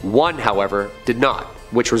base. One, however, did not,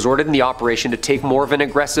 which resorted in the operation to take more of an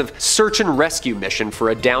aggressive search and rescue mission for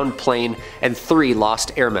a downed plane and 3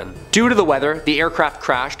 lost airmen. Due to the weather, the aircraft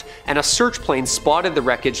crashed and a search plane spotted the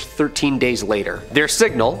wreckage 13 days later. Their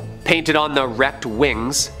signal, painted on the wrecked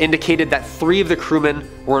wings, indicated that 3 of the crewmen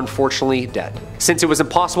were unfortunately dead. Since it was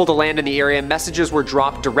impossible to land in the area, messages were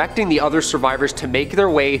dropped directing the other survivors to make their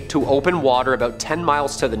way to open water about 10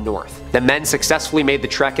 miles to the north. The men successfully made the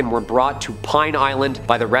trek and were brought to Pine Island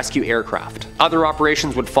by the rescue aircraft. Other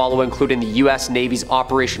operations would follow, including the US Navy's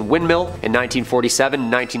Operation Windmill in 1947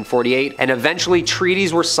 and 1948, and eventually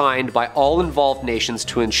treaties were signed by all involved nations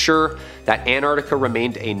to ensure that Antarctica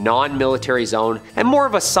remained a non-military zone and more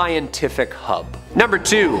of a scientific hub. Number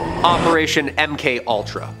 2. Operation MK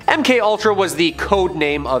Ultra. MK Ultra was the code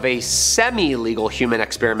name of a semi-legal human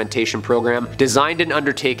experimentation program designed and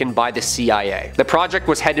undertaken by the CIA. The project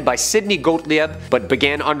was headed by Sidney Gottlieb, but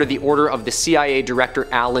began under the order of the CIA Director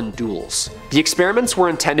Alan Dulles. The experiments were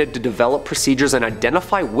intended to develop procedures and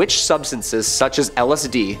identify which substances, such as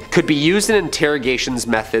LSD, could be used in interrogations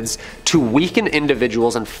methods to weaken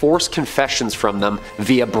individuals and force confessions from them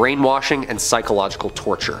via brainwashing and psychological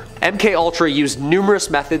torture. MK Ultra used numerous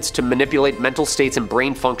methods to manipulate mental states and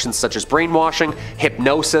brain functions such as brainwashing,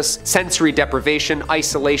 hypnosis, sensory deprivation,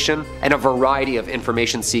 isolation, and a variety of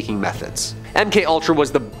information-seeking methods. MK Ultra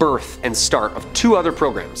was the birth and start of 2 other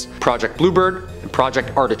programs, Project Bluebird and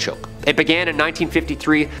Project Artichoke. It began in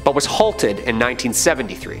 1953 but was halted in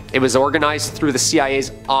 1973. It was organized through the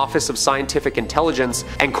CIA's Office of Scientific Intelligence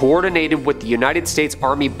and coordinated with the United States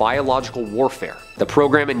Army Biological Warfare. The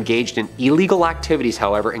program engaged in illegal activities,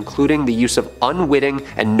 however, including the use of unwitting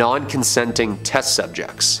and non-consenting test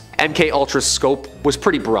subjects. MK Ultra's scope was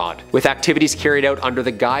pretty broad, with activities carried out under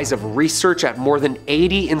the guise of research at more than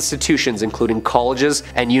 80 institutions, including colleges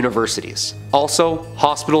and universities. Also,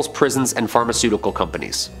 hospitals, prisons, and pharmaceutical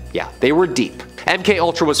companies. Yeah, they were deep.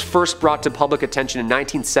 MKUltra was first brought to public attention in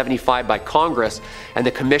 1975 by Congress and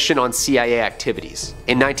the Commission on CIA Activities.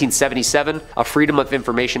 In 1977, a Freedom of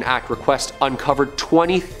Information Act request uncovered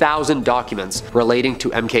 20,000 documents relating to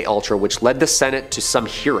MKUltra, which led the Senate to some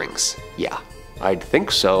hearings. Yeah, I'd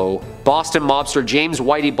think so. Boston mobster James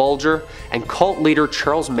Whitey Bulger and cult leader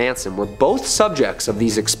Charles Manson were both subjects of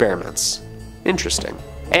these experiments. Interesting.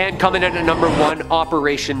 And coming in at number 1,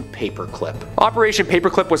 Operation Paperclip. Operation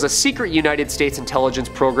Paperclip was a secret United States intelligence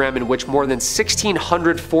program in which more than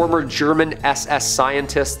 1,600 former German SS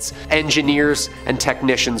scientists, engineers, and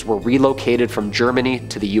technicians were relocated from Germany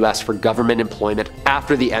to the US for government employment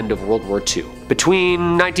after the end of World War II, between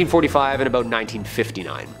 1945 and about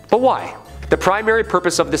 1959. But why? The primary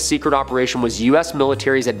purpose of this secret operation was US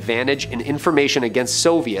military's advantage in information against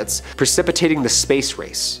Soviets, precipitating the space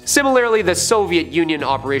race. Similarly, the Soviet Union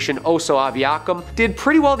Operation Oso Aviacum did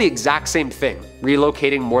pretty well the exact same thing,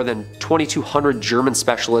 relocating more than 2,200 German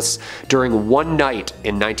specialists during one night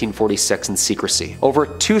in 1946 in secrecy. Over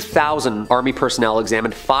 2,000 Army personnel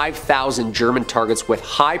examined 5,000 German targets with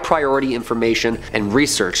high priority information and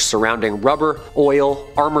research surrounding rubber,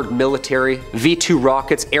 oil, armored military, V-2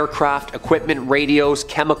 rockets, aircraft, equipment, radios,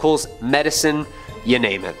 chemicals, medicine, you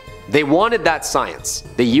name it. They wanted that science.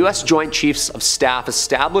 The US Joint Chiefs of Staff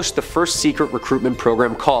established the first secret recruitment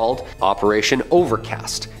program called Operation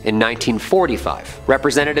Overcast in 1945.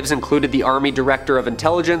 Representatives included the Army Director of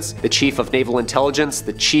Intelligence, the Chief of Naval Intelligence,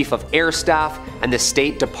 the Chief of Air Staff, and the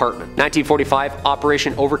State Department. 1945,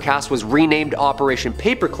 Operation Overcast was renamed Operation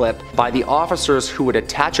Paperclip by the officers who would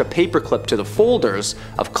attach a paperclip to the folders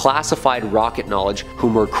of classified rocket knowledge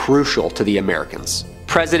whom were crucial to the Americans.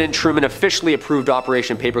 President Truman officially approved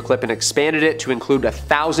Operation Paperclip and expanded it to include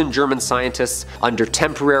 1,000 German scientists under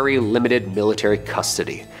temporary limited military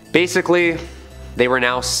custody. Basically, they were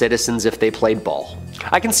now citizens if they played ball.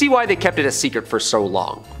 I can see why they kept it a secret for so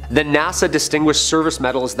long. The NASA Distinguished Service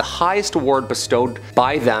Medal is the highest award bestowed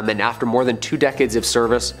by them, and after more than 2 decades of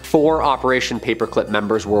service, 4 Operation Paperclip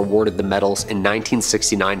members were awarded the medals in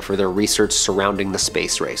 1969 for their research surrounding the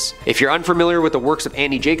space race. If you're unfamiliar with the works of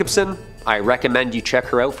Annie Jacobsen, I recommend you check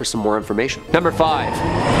her out for some more information. Number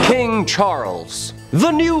 5. King Charles.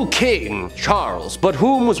 The new King Charles, but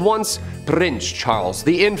whom was once Prince Charles,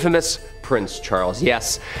 the infamous Prince Charles.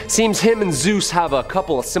 Yes, seems him and Zeus have a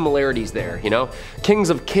couple of similarities there, you know? Kings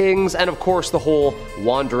of kings, and of course the whole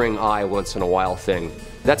wandering eye once in a while thing.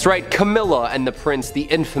 That's right, Camilla and the prince, the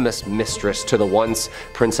infamous mistress to the once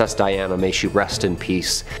Princess Diana, may she rest in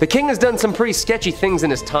peace. The king has done some pretty sketchy things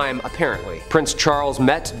in his time, apparently. Prince Charles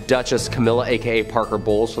met Duchess Camilla, aka Parker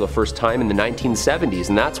Bowles, for the first time in the 1970s,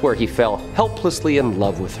 and that's where he fell helplessly in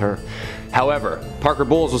love with her. However, Parker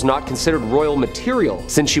Bowles was not considered royal material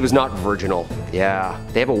since she was not virginal. Yeah,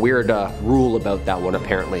 they have a weird rule about that one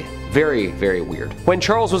apparently. Very, very weird. When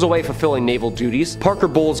Charles was away fulfilling naval duties, Parker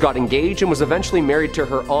Bowles got engaged and was eventually married to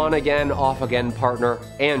her on-again, off-again partner,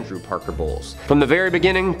 Andrew Parker Bowles. From the very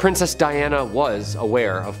beginning, Princess Diana was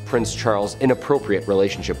aware of Prince Charles' inappropriate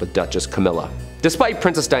relationship with Duchess Camilla. Despite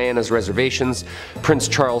Princess Diana's reservations, Prince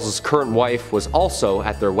Charles' current wife was also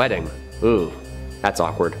at their wedding. Ooh, that's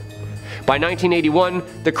awkward. By 1981,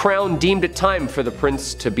 the crown deemed it time for the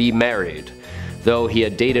prince to be married. Though he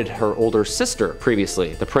had dated her older sister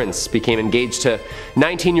previously, the prince became engaged to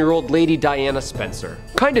 19-year-old Lady Diana Spencer.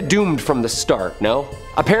 Kinda doomed from the start, no?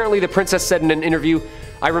 Apparently the princess said in an interview,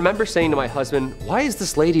 "I remember saying to my husband, 'Why is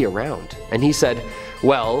this lady around?' And he said,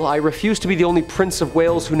 'Well, I refuse to be the only Prince of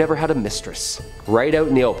Wales who never had a mistress.'" Right out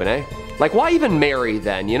in the open, eh? Like, why even marry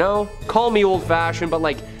then, you know? Call me old-fashioned, but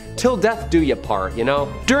like, till death do you part, you know?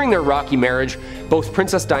 During their rocky marriage, both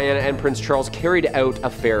Princess Diana and Prince Charles carried out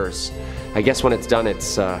affairs. I guess when it's done,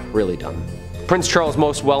 it's really done. Prince Charles'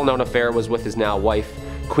 most well-known affair was with his now wife,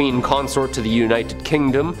 Queen Consort to the United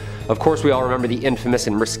Kingdom. Of course, we all remember the infamous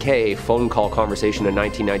and risque phone call conversation in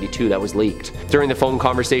 1992 that was leaked. During the phone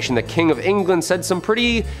conversation, the King of England said some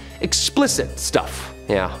pretty explicit stuff.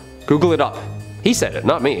 Yeah, Google it up. He said it,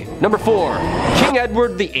 not me. Number 4, King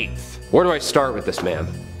Edward VIII. Where do I start with this man?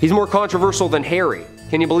 He's more controversial than Harry.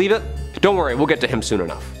 Can you believe it? Don't worry, we'll get to him soon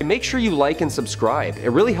enough. Make sure you like and subscribe. It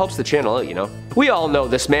really helps the channel out, you know? We all know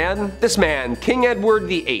this man, King Edward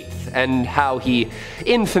VIII, and how he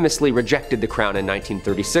infamously rejected the crown in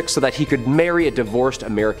 1936 so that he could marry a divorced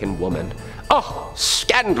American woman. Oh,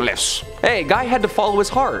 scandalous. Hey, guy had to follow his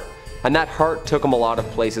heart. And that heart took him a lot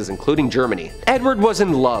of places, including Germany. Edward was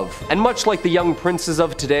in love, and much like the young princes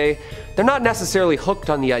of today, they're not necessarily hooked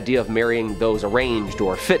on the idea of marrying those arranged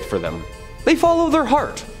or fit for them. They follow their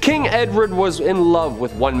heart. King Edward was in love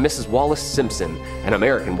with one Mrs. Wallace Simpson, an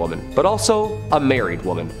American woman, but also a married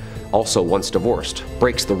woman. also once divorced.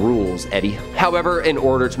 Breaks the rules, Eddie. However, in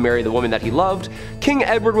order to marry the woman that he loved, King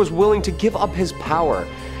Edward was willing to give up his power.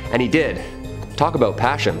 And he did. Talk about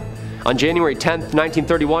passion. On January 10th,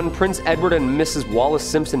 1931, Prince Edward and Mrs. Wallis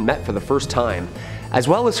Simpson met for the first time, as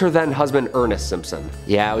well as her then husband Ernest Simpson.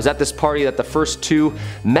 Yeah, it was at this party that the first two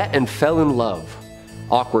met and fell in love.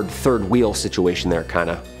 Awkward third wheel situation there,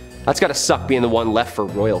 kinda. That's gotta suck being the one left for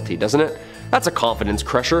royalty, doesn't it? That's a confidence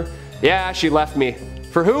crusher. Yeah, she left me.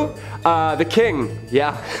 For who? The king.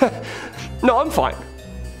 Yeah. No, I'm fine.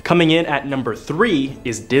 Coming in at number 3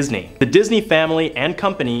 is Disney. The Disney family and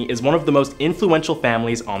company is one of the most influential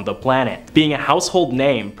families on the planet, being a household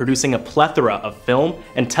name producing a plethora of film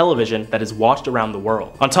and television that is watched around the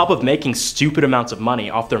world. On top of making stupid amounts of money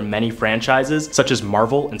off their many franchises, such as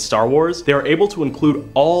Marvel and Star Wars, they are able to include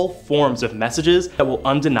all forms of messages that will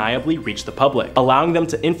undeniably reach the public, allowing them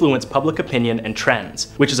to influence public opinion and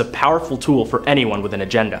trends, which is a powerful tool for anyone with an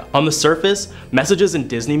agenda. On the surface, messages in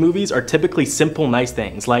Disney movies are typically simple, nice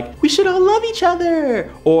things like, we should all love each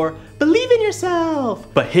other, or believe in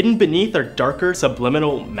yourself. But hidden beneath are darker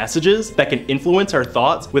subliminal messages that can influence our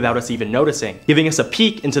thoughts without us even noticing, giving us a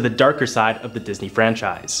peek into the darker side of the Disney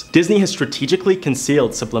franchise. Disney has strategically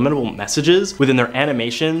concealed subliminal messages within their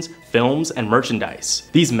animations, films, and merchandise.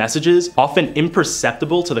 These messages, often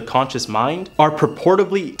imperceptible to the conscious mind, are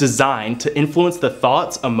purportedly designed to influence the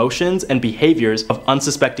thoughts, emotions, and behaviors of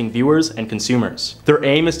unsuspecting viewers and consumers. Their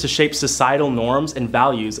aim is to shape societal norms and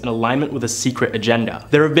values in alignment with a secret agenda.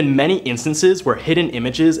 There have been many instances where hidden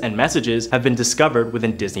images and messages have been discovered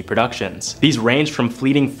within Disney productions. These range from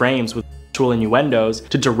fleeting frames with sexual innuendos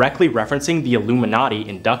to directly referencing the Illuminati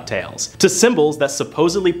in DuckTales, to symbols that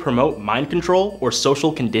supposedly promote mind control or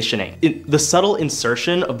social conditioning. The subtle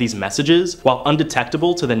insertion of these messages, while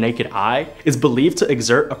undetectable to the naked eye, is believed to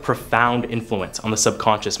exert a profound influence on the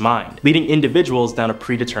subconscious mind, leading individuals down a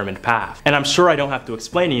predetermined path. And I'm sure I don't have to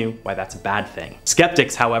explain to you why that's a bad thing.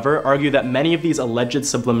 Skeptics, however, argue that many of these alleged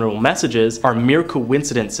subliminal messages are mere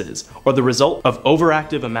coincidences, or the result of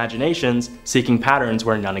overactive imaginations seeking patterns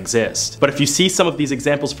where none exist. But if you see some of these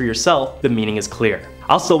examples for yourself, the meaning is clear.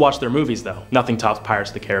 I'll still watch their movies though. Nothing tops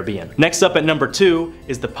Pirates of the Caribbean. Next up at number 2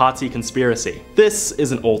 is the Pazzi Conspiracy. This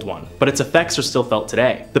is an old one, but its effects are still felt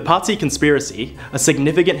today. The Pazzi Conspiracy, a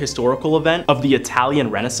significant historical event of the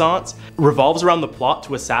Italian Renaissance, revolves around the plot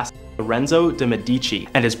to assassinate Lorenzo de' Medici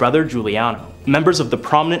and his brother Giuliano, members of the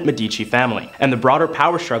prominent Medici family, and the broader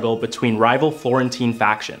power struggle between rival Florentine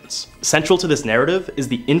factions. Central to this narrative is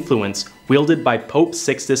the influence wielded by Pope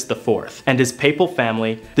Sixtus IV and his papal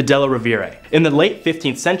family, the Della Rovere. In the late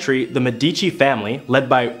 15th century, the Medici family, led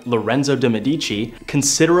by Lorenzo de' Medici,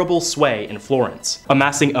 considerable sway in Florence,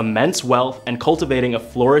 amassing immense wealth and cultivating a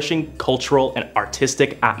flourishing cultural and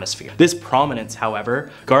artistic atmosphere. This prominence,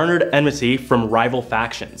 however, garnered enmity from rival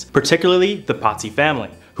factions, particularly the Pazzi family,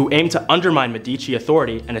 who aimed to undermine Medici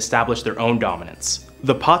authority and establish their own dominance.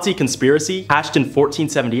 The Pazzi Conspiracy hatched in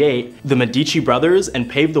 1478 the Medici brothers and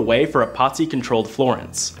paved the way for a Pazzi-controlled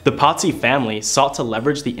Florence. The Pazzi family sought to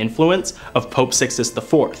leverage the influence of Pope Sixtus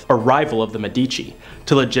IV, a rival of the Medici,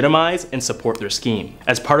 to legitimize and support their scheme.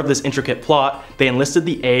 As part of this intricate plot, they enlisted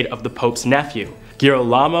the aid of the Pope's nephew,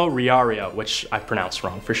 Girolamo Riario, which I pronounced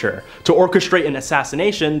wrong for sure, to orchestrate an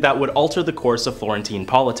assassination that would alter the course of Florentine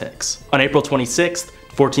politics. On April 26th,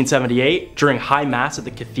 1478, during High Mass at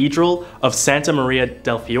the Cathedral of Santa Maria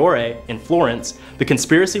del Fiore in Florence, the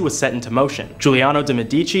conspiracy was set into motion. Giuliano de'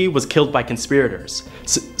 Medici was killed by conspirators.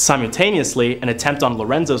 Simultaneously, an attempt on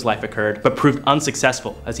Lorenzo's life occurred, but proved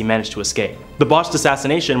unsuccessful as he managed to escape. The botched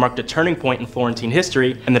assassination marked a turning point in Florentine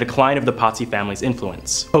history and the decline of the Pazzi family's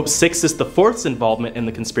influence. Pope Sixtus IV's involvement in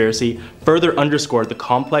the conspiracy further underscored the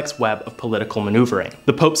complex web of political maneuvering.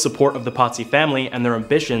 The Pope's support of the Pazzi family and their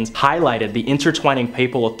ambitions highlighted the intertwining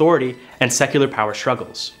papal authority and secular power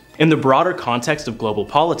struggles. In the broader context of global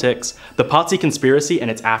politics, the Pazzi Conspiracy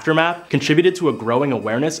and its aftermath contributed to a growing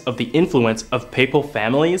awareness of the influence of papal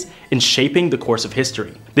families in shaping the course of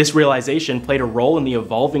history. This realization played a role in the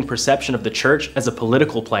evolving perception of the Church as a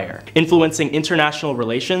political player, influencing international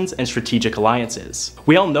relations and strategic alliances.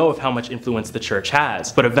 We all know of how much influence the Church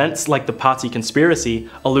has, but events like the Pazzi Conspiracy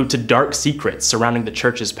allude to dark secrets surrounding the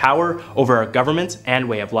Church's power over our government and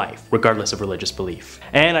way of life, regardless of religious belief.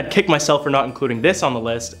 And I'd kick myself for not including this on the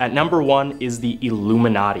list. At At number 1 is the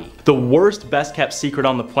Illuminati. The worst best kept secret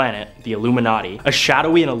on the planet, the Illuminati, a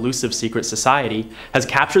shadowy and elusive secret society, has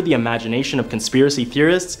captured the imagination of conspiracy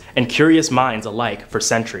theorists and curious minds alike for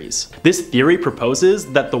centuries. This theory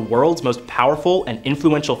proposes that the world's most powerful and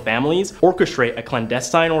influential families orchestrate a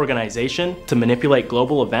clandestine organization to manipulate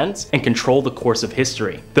global events and control the course of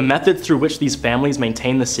history. The methods through which these families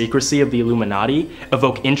maintain the secrecy of the Illuminati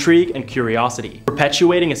evoke intrigue and curiosity,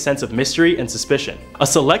 perpetuating a sense of mystery and suspicion. A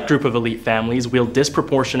select group of elite families wield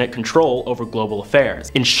disproportionate control over global affairs,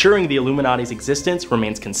 ensuring the Illuminati's existence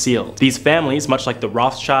remains concealed. These families, much like the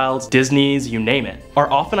Rothschilds, Disneys, you name it,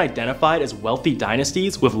 are often identified as wealthy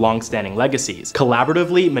dynasties with long-standing legacies,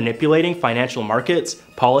 collaboratively manipulating financial markets,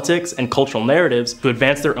 politics, and cultural narratives to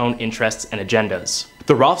advance their own interests and agendas.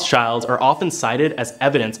 The Rothschilds are often cited as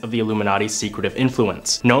evidence of the Illuminati's secretive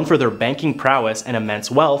influence. Known for their banking prowess and immense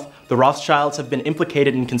wealth, the Rothschilds have been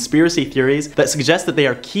implicated in conspiracy theories that suggest that they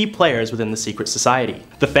are key players within the secret society.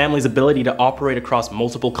 The family's ability to operate across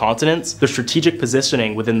multiple continents, their strategic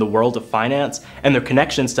positioning within the world of finance, and their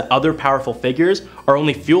connections to other powerful figures are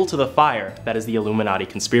only fuel to the fire that is the Illuminati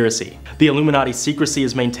conspiracy. The Illuminati's secrecy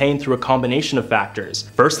is maintained through a combination of factors.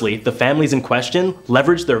 Firstly, the families in question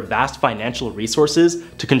leverage their vast financial resources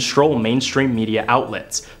to control mainstream media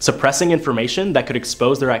outlets, suppressing information that could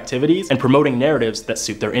expose their activities and promoting narratives that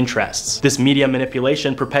suit their interests. This media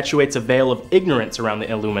manipulation perpetuates a veil of ignorance around the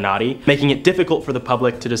Illuminati, making it difficult for the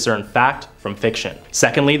public to discern fact from fiction.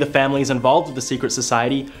 Secondly, the families involved with the secret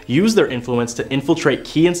society use their influence to infiltrate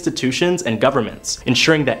key institutions and governments,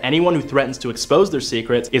 ensuring that anyone who threatens to expose their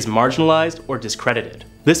secrets is marginalized or discredited.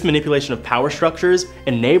 This manipulation of power structures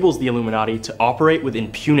enables the Illuminati to operate with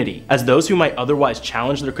impunity, as those who might otherwise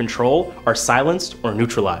challenge their control are silenced or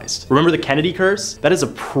neutralized. Remember the Kennedy curse? That is a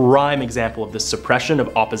prime example of the suppression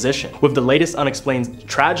of opposition, with the latest unexplained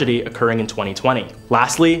tragedy occurring in 2020.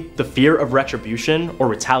 Lastly, the fear of retribution or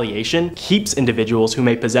retaliation keeps individuals who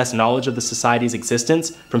may possess knowledge of the society's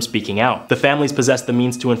existence from speaking out. The families possess the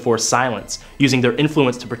means to enforce silence, using their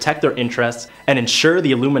influence to protect their interests and ensure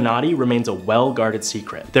the Illuminati remains a well-guarded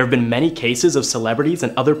secret. There have been many cases of celebrities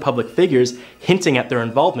and other public figures hinting at their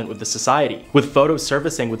involvement with the society, with photos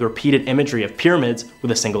surfacing with repeated imagery of pyramids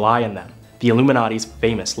with a single eye in them, the Illuminati's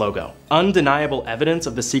famous logo. Undeniable evidence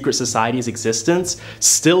of the secret society's existence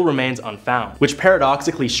still remains unfound, which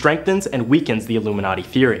paradoxically strengthens and weakens the Illuminati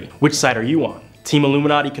theory. Which side are you on? Team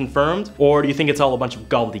Illuminati confirmed, or do you think it's all a bunch of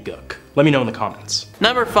gobbledygook? Let me know in the comments.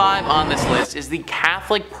 Number 5 on this list is the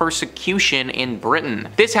Catholic persecution in Britain.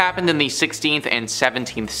 This happened in the 16th and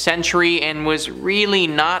 17th century and was really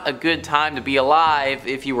not a good time to be alive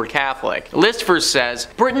if you were Catholic. The list first says,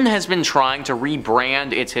 Britain has been trying to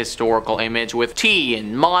rebrand its historical image with tea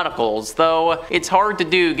and monocles, though it's hard to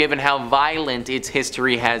do given how violent its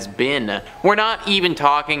history has been. We're not even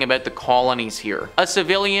talking about the colonies here. A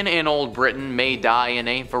civilian in Old Britain may die in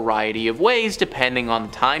a variety of ways depending on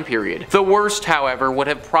the time period. The worst, however, would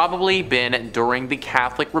have probably been during the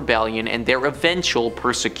Catholic Rebellion and their eventual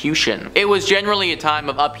persecution. It was generally a time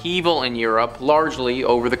of upheaval in Europe, largely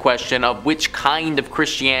over the question of which kind of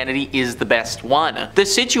Christianity is the best one. The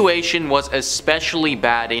situation was especially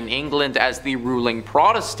bad in England as the ruling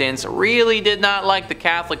Protestants really did not like the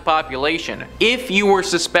Catholic population. If you were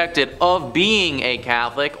suspected of being a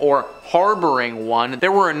Catholic or harboring one,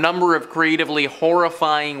 there were a number of creatively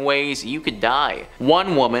horrifying ways you could die.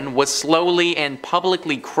 One woman was slowly and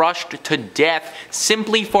publicly crushed to death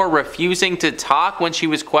simply for refusing to talk when she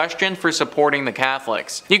was questioned for supporting the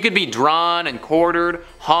Catholics. You could be drawn and quartered,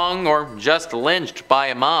 hung, or just lynched by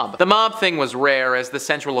a mob. The mob thing was rare as the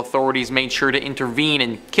central authorities made sure to intervene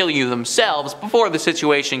and kill you themselves before the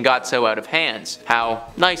situation got so out of hands.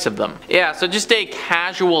 How nice of them. Yeah, so just a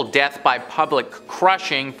casual death by public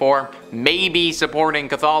crushing for maybe supporting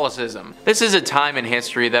Catholicism. This is a time in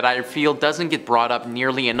history that I feel doesn't get brought up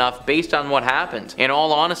nearly enough based on what happened. In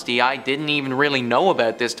all honesty, I didn't even really know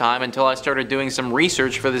about this time until I started doing some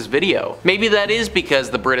research for this video. Maybe that is because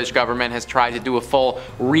the British government has tried to do a full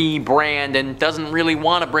rebrand and doesn't really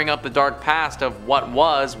want to bring up the dark past of what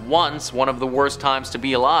was once one of the worst times to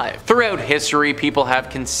be alive. Throughout history, people have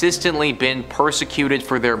consistently been persecuted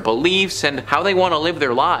for their beliefs and how they want to live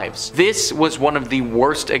their lives. This was one of the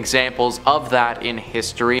worst examples examples of that in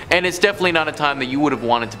history, and it's definitely not a time that you would have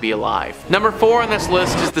wanted to be alive. Number 4 on this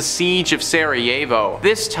list is the Siege of Sarajevo.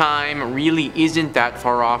 This time really isn't that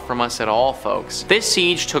far off from us at all, folks. This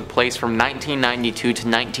siege took place from 1992 to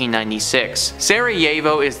 1996.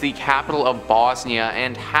 Sarajevo is the capital of Bosnia,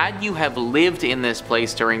 and had you have lived in this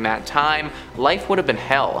place during that time, life would have been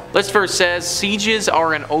hell. List verse says, sieges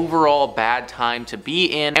are an overall bad time to be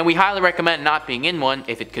in, and we highly recommend not being in one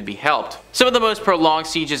if it could be helped. Some of the most prolonged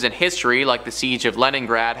sieges in history, like the Siege of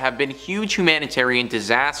Leningrad, have been huge humanitarian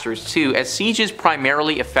disasters too, as sieges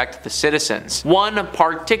primarily affect the citizens. One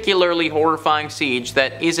particularly horrifying siege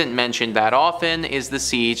that isn't mentioned that often is the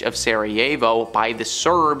Siege of Sarajevo by the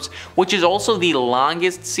Serbs, which is also the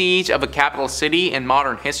longest siege of a capital city in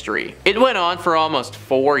modern history. It went on for almost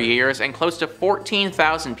 4 years, and close to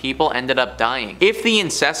 14,000 people ended up dying. If the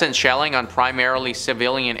incessant shelling on primarily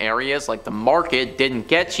civilian areas like the market didn't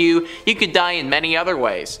get you, you could die in many other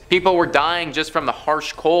ways. People were dying just from the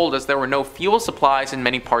harsh cold, as there were no fuel supplies in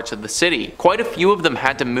many parts of the city. Quite a few of them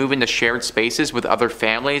had to move into shared spaces with other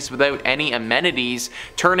families without any amenities,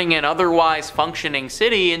 turning an otherwise functioning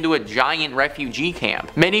city into a giant refugee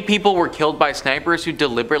camp. Many people were killed by snipers who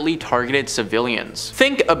deliberately targeted civilians.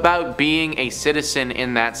 Think about being a citizen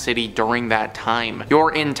in that city during that time.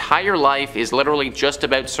 Your entire life is literally just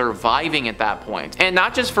about surviving at that point. And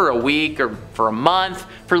not just for a week or for a month,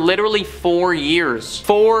 for literally 4 years.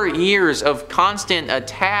 4 years of constant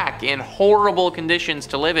attack in horrible conditions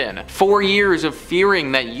to live in. 4 years of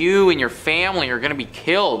fearing that you and your family are gonna be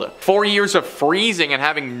killed. 4 years of freezing and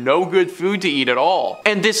having no good food to eat at all.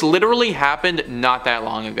 And this literally happened not that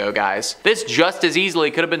long ago, guys. This just as easily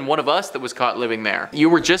could have been one of us that was caught living there. You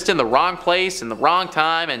were just in the wrong place in the wrong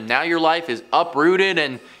time, and now your life is uprooted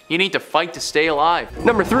and you need to fight to stay alive.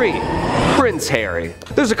 Number 3. Prince Harry.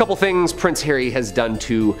 There's a couple things Prince Harry has done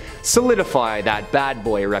to solidify that bad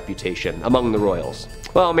boy reputation among the royals.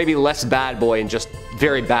 Well, maybe less bad boy and just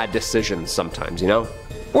very bad decisions sometimes, you know?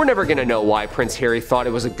 We're never gonna know why Prince Harry thought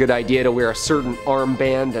it was a good idea to wear a certain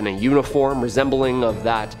armband and a uniform resembling of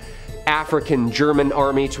that African German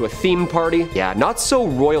army to a theme party. Yeah, not so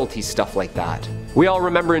royalty stuff like that. We all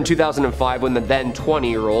remember in 2005 when the then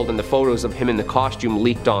 20-year-old and the photos of him in the costume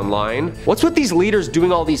leaked online. What's with these leaders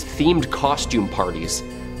doing all these themed costume parties?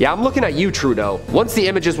 Yeah, I'm looking at you, Trudeau. Once the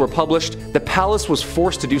images were published, the palace was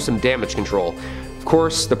forced to do some damage control. Of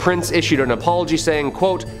course, the prince issued an apology saying,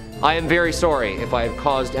 quote, "I am very sorry if I have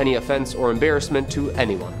caused any offense or embarrassment to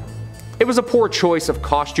anyone. It was a poor choice of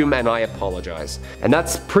costume and I apologize." And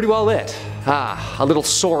that's pretty well it. A little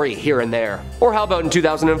sorry here and there. Or how about in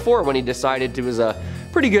 2004 when he decided it was a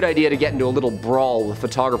pretty good idea to get into a little brawl with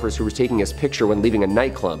photographers who were taking his picture when leaving a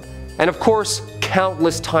nightclub. And of course,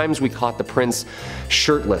 countless times we caught the prince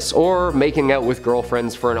shirtless or making out with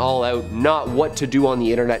girlfriends for an all-out not what to do on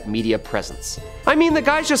the internet media presence. I mean, the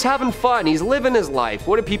guy's just having fun, he's living his life.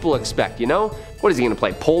 What do people expect, you know? What is he gonna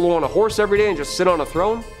play polo on a horse every day and just sit on a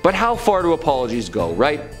throne? But how far do apologies go,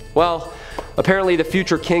 right? Well, apparently the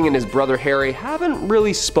future king and his brother Harry haven't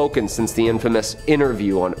really spoken since the infamous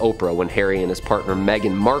interview on Oprah when Harry and his partner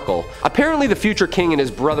Meghan Markle. Apparently the future king and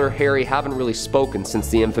his brother Harry haven't really spoken since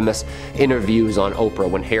the infamous interviews on Oprah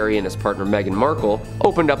when Harry and his partner Meghan Markle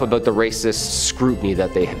opened up about the racist scrutiny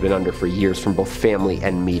that they had been under for years from both family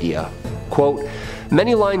and media. Quote,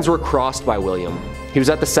 "Many lines were crossed by William. He was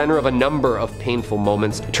at the center of a number of painful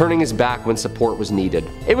moments, turning his back when support was needed.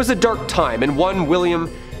 It was a dark time, and one William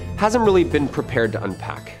hasn't really been prepared to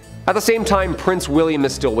unpack." At the same time, Prince William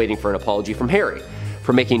is still waiting for an apology from Harry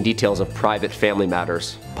for making details of private family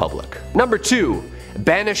matters public. Number 2.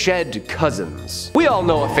 Banished cousins. We all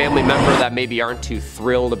know a family member that maybe aren't too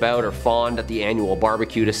thrilled about or fond at the annual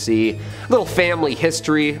barbecue to see. A little family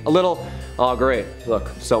history, a little, oh great,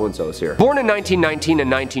 look, so-and-so is here. Born in 1919 and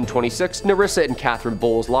 1926, Nerissa and Catherine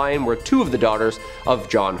Bowles-Lyon were two of the daughters of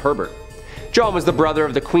John Herbert. John was the brother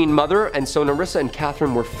of the Queen Mother, and so Nerissa and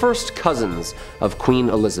Catherine were first cousins of Queen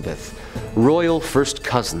Elizabeth. Royal first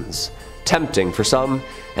cousins. Tempting for some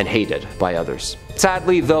and hated by others.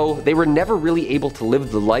 Sadly, though, they were never really able to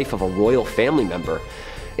live the life of a royal family member.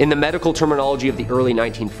 In the medical terminology of the early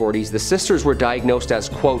 1940s, the sisters were diagnosed as,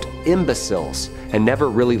 quote, imbeciles, and never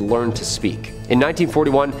really learned to speak. In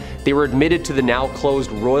 1941, they were admitted to the now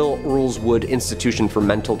closed Royal Earlswood Institution for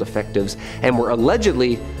Mental Defectives and were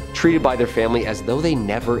allegedly treated by their family as though they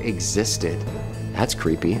never existed. That's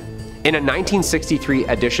creepy. In a 1963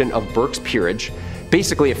 edition of Burke's Peerage,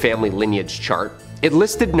 basically a family lineage chart, it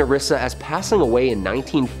listed Nerissa as passing away in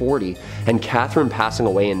 1940 and Catherine passing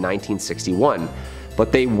away in 1961.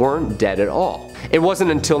 But they weren't dead at all. It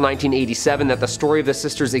wasn't until 1987 that the story of the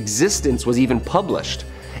sisters' existence was even published.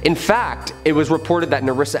 In fact, it was reported that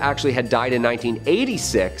Nerissa actually had died in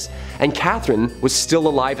 1986, and Catherine was still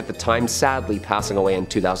alive at the time, sadly passing away in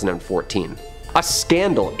 2014. A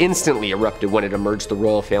scandal instantly erupted when it emerged the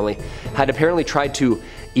royal family had apparently tried to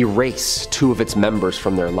erase 2 of its members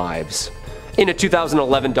from their lives. In a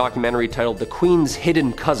 2011 documentary titled The Queen's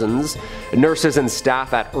Hidden Cousins, nurses and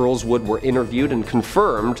staff at Earlswood were interviewed and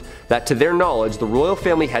confirmed that to their knowledge the royal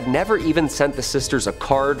family had never even sent the sisters a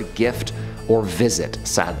card, gift, or visit,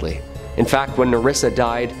 sadly. In fact, when Nerissa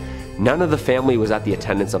died, none of the family was at the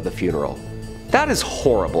attendance of the funeral. That is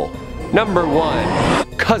horrible. Number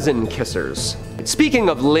 1. Cousin kissers. Speaking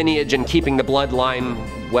of lineage and keeping the bloodline,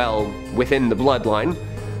 well, within the bloodline,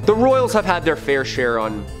 the royals have had their fair share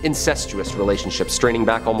on incestuous relationships straining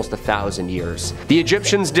back almost 1,000 years. The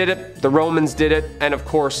Egyptians did it, the Romans did it, and of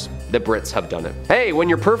course, the Brits have done it. Hey, when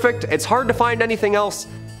you're perfect, it's hard to find anything else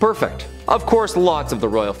perfect. Of course, lots of the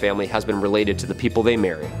royal family has been related to the people they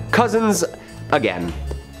marry. Cousins, again,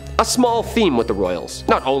 a small theme with the royals.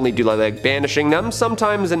 Not only do they like banishing them,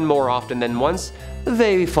 sometimes and more often than once,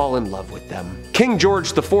 they fall in love with them. King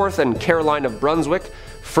George IV and Caroline of Brunswick,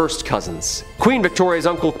 first cousins. Queen Victoria's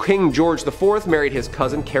uncle King George IV married his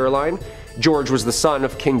cousin Caroline. George was the son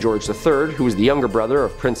of King George III, who was the younger brother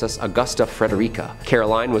of Princess Augusta Frederica.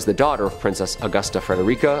 Caroline was the daughter of Princess Augusta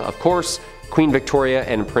Frederica. Of course, Queen Victoria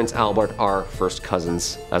and Prince Albert are first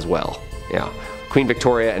cousins as well. Yeah. Queen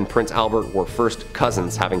Victoria and Prince Albert were first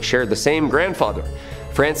cousins, having shared the same grandfather,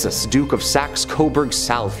 Francis, Duke of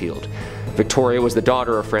Saxe-Coburg-Saalfeld. Victoria was the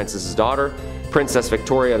daughter of Francis's daughter, Princess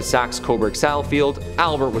Victoria of Saxe-Coburg-Saalfeld.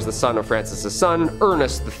 Albert was the son of Francis's son,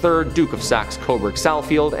 Ernest III, Duke of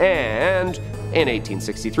Saxe-Coburg-Saalfeld, and in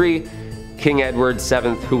 1863, King Edward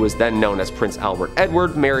VII, who was then known as Prince Albert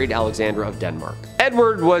Edward, married Alexandra of Denmark.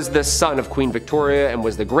 Edward was the son of Queen Victoria and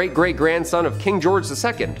was the great-great-grandson of King George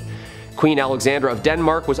II. Queen Alexandra of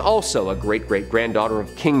Denmark was also a great-great-granddaughter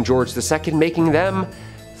of King George II, making them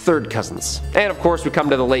third cousins. And of course, we come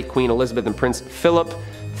to the late Queen Elizabeth and Prince Philip,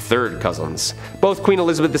 third cousins. Both Queen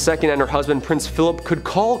Elizabeth II and her husband Prince Philip could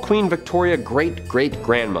call Queen Victoria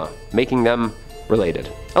great-great-grandma, making them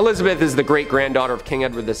related. Elizabeth is the great-granddaughter of King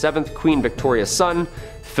Edward VII, Queen Victoria's son.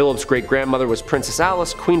 Philip's great-grandmother was Princess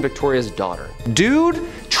Alice, Queen Victoria's daughter. Dude,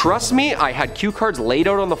 trust me, I had cue cards laid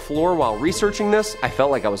out on the floor while researching this. I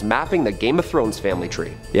felt like I was mapping the Game of Thrones family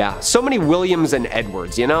tree. Yeah, so many Williams and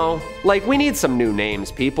Edwards, you know? Like, we need some new names,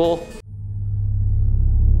 people.